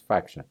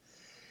satisfaction,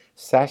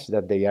 such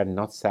that they are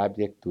not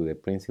subject to the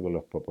principle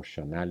of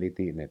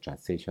proportionality in a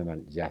transitional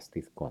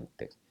justice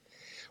context?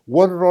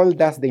 What role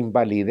does the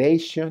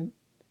invalidation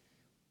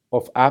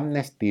of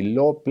amnesty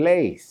law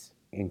plays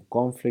in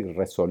conflict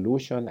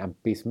resolution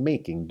and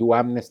peacemaking? Do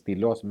amnesty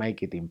laws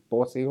make it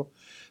impossible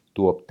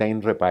to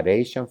obtain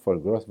reparation for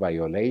gross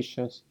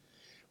violations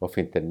of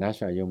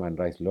international human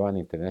rights law and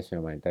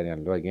international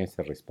humanitarian law against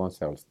a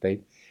responsible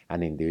state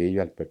and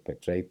individual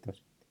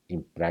perpetrators?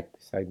 In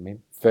practice, I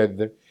mean.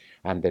 Further,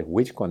 under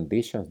which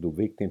conditions do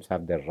victims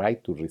have the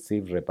right to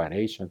receive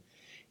reparation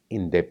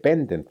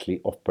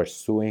independently of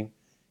pursuing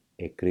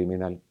a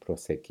criminal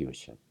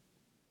prosecution?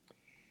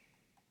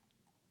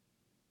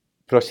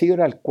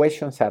 Procedural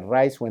questions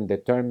arise when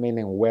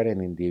determining where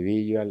an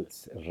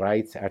individual's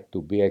rights are to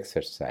be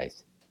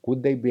exercised.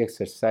 Could they be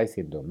exercised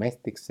in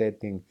domestic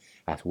settings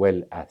as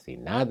well as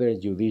in other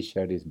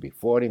judiciaries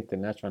before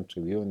international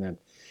tribunals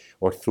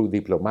or through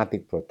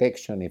diplomatic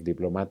protection if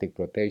diplomatic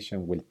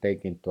protection will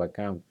take into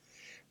account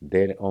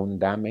their own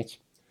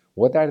damage?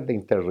 What are the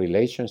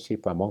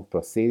interrelationship among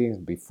proceedings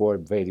before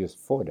various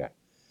fora?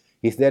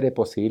 Is there a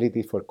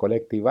possibility for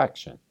collective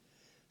action?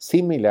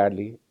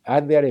 Similarly,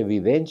 are there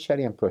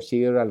evidentiary and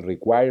procedural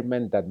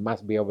requirements that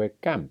must be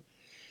overcome,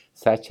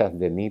 such as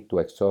the need to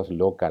exhaust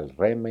local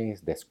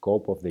remedies, the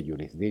scope of the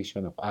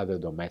jurisdiction of other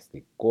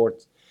domestic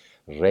courts,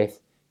 res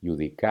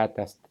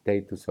judicata,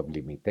 status of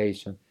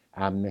limitation,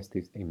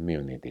 amnesty,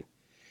 immunity?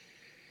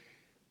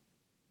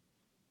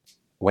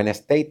 When a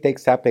state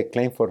takes up a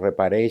claim for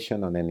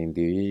reparation on an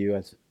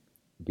individual's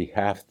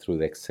behalf through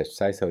the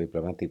exercise of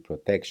diplomatic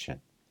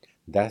protection,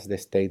 does the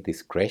state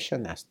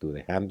discretion as to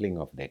the handling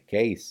of the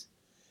case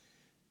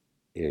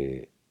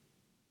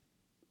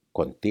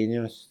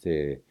continues,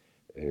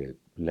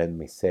 let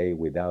me say,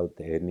 without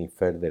any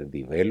further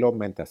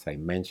development, as I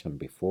mentioned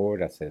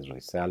before, as a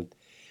result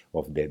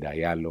of the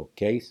Diallo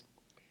case?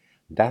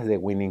 Does the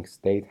winning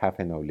state have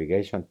an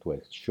obligation to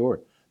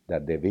ensure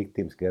that the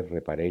victims get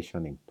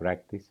reparation in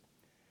practice?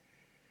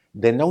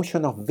 The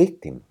notion of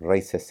victim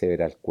raises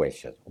several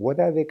questions. What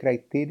are the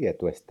criteria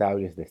to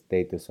establish the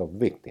status of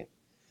victim?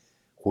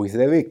 Who is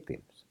the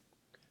victim?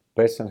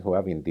 Persons who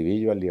have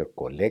individually or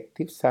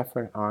collectively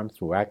suffered harm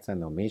through acts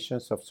and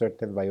omissions of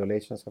certain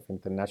violations of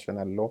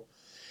international law.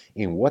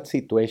 In what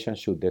situation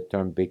should the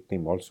term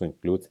victim also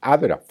include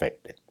other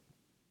affected,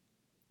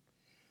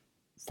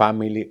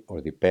 family or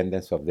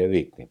dependents of the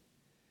victim?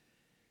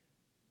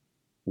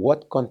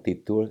 What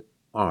constitutes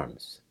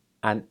harms?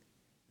 And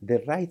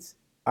the rights,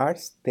 are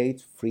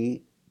states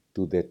free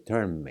to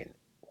determine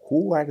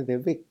who are the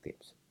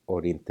victims,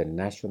 or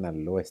international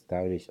law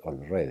established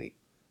already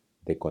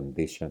the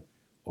condition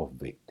of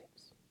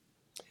victims?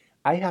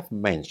 I have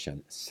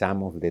mentioned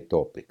some of the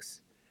topics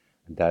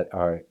that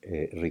are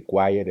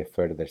require a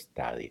further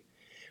study.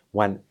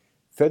 When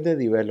further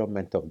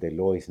development of the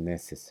law is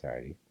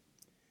necessary,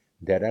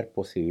 there are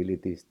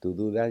possibilities to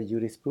do that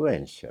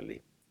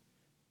jurisprudentially,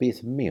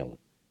 piecemeal,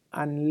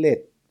 and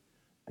let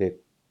the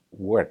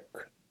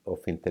work of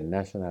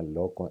international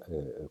law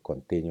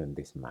continue in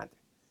this matter.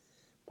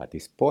 But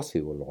it's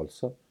possible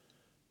also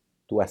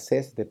to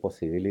assess the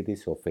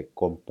possibilities of a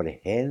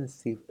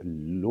comprehensive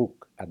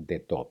look at the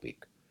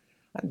topic.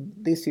 And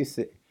this is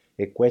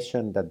a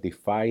question that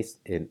defies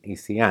an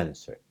easy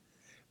answer,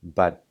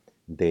 but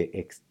the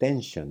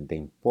extension, the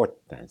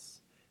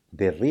importance,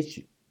 the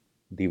rich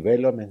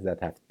developments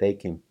that have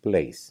taken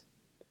place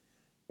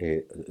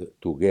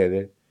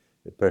together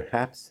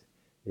perhaps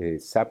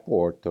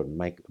support or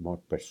make more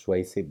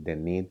persuasive the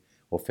need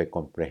of a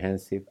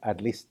comprehensive,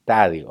 at least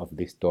study of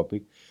this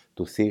topic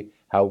to see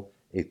how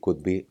it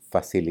could be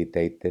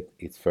facilitated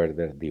its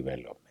further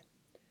development.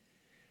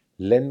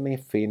 Let me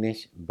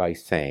finish by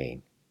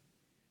saying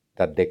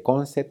that the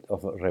concept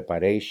of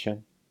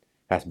reparation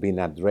has been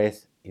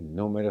addressed in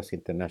numerous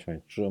international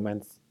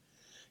instruments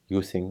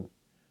using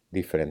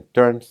different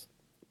terms,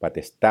 but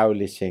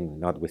establishing,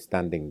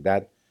 notwithstanding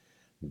that,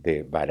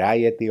 the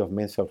variety of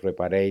means of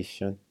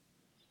reparation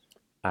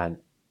and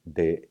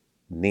the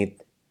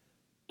need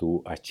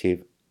to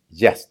achieve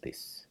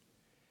justice.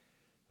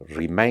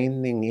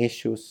 Remaining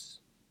issues,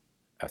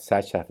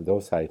 such as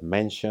those I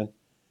mentioned,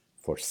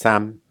 for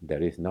some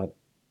there is not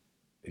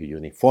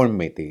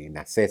uniformity in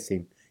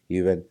assessing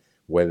even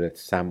whether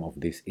some of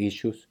these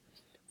issues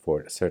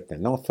for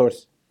certain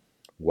authors,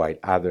 while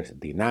others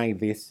deny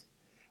this,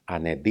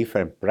 and a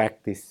different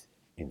practice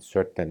in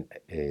certain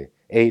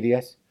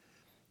areas,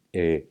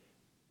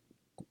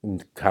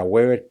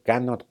 however,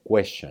 cannot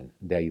question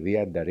the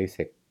idea that there is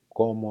a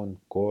common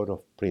core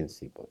of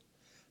principles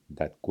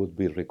that could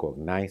be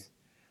recognized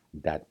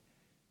that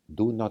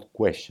do not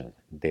question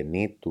the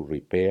need to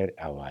repair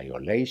a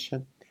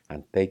violation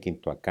and take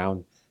into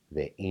account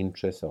the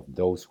interests of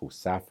those who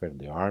suffer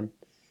the harm,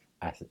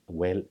 as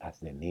well as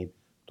the need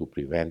to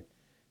prevent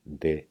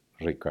the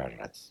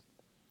recurrence.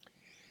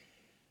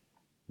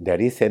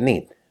 There is a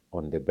need,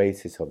 on the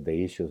basis of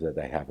the issues that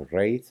I have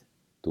raised,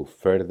 to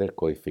further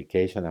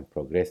codification and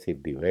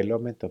progressive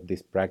development of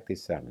these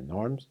practices and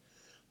norms,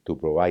 to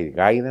provide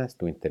guidance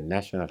to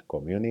international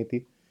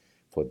community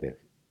for the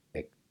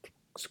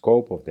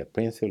scope of the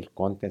principles,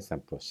 contents,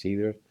 and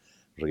procedures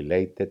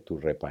related to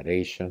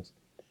reparations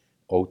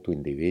owed to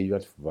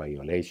individuals for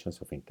violations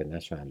of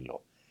international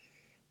law.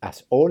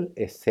 As all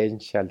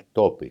essential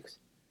topics,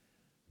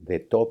 the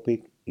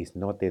topic is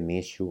not an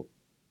issue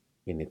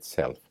in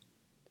itself.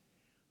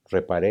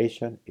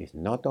 Reparation is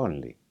not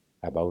only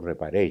about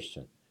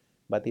reparation,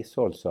 but it's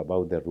also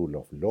about the rule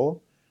of law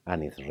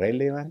and its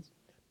relevance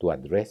to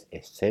address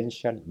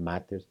essential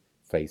matters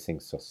facing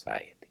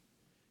society.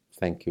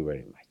 Thank you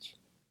very much.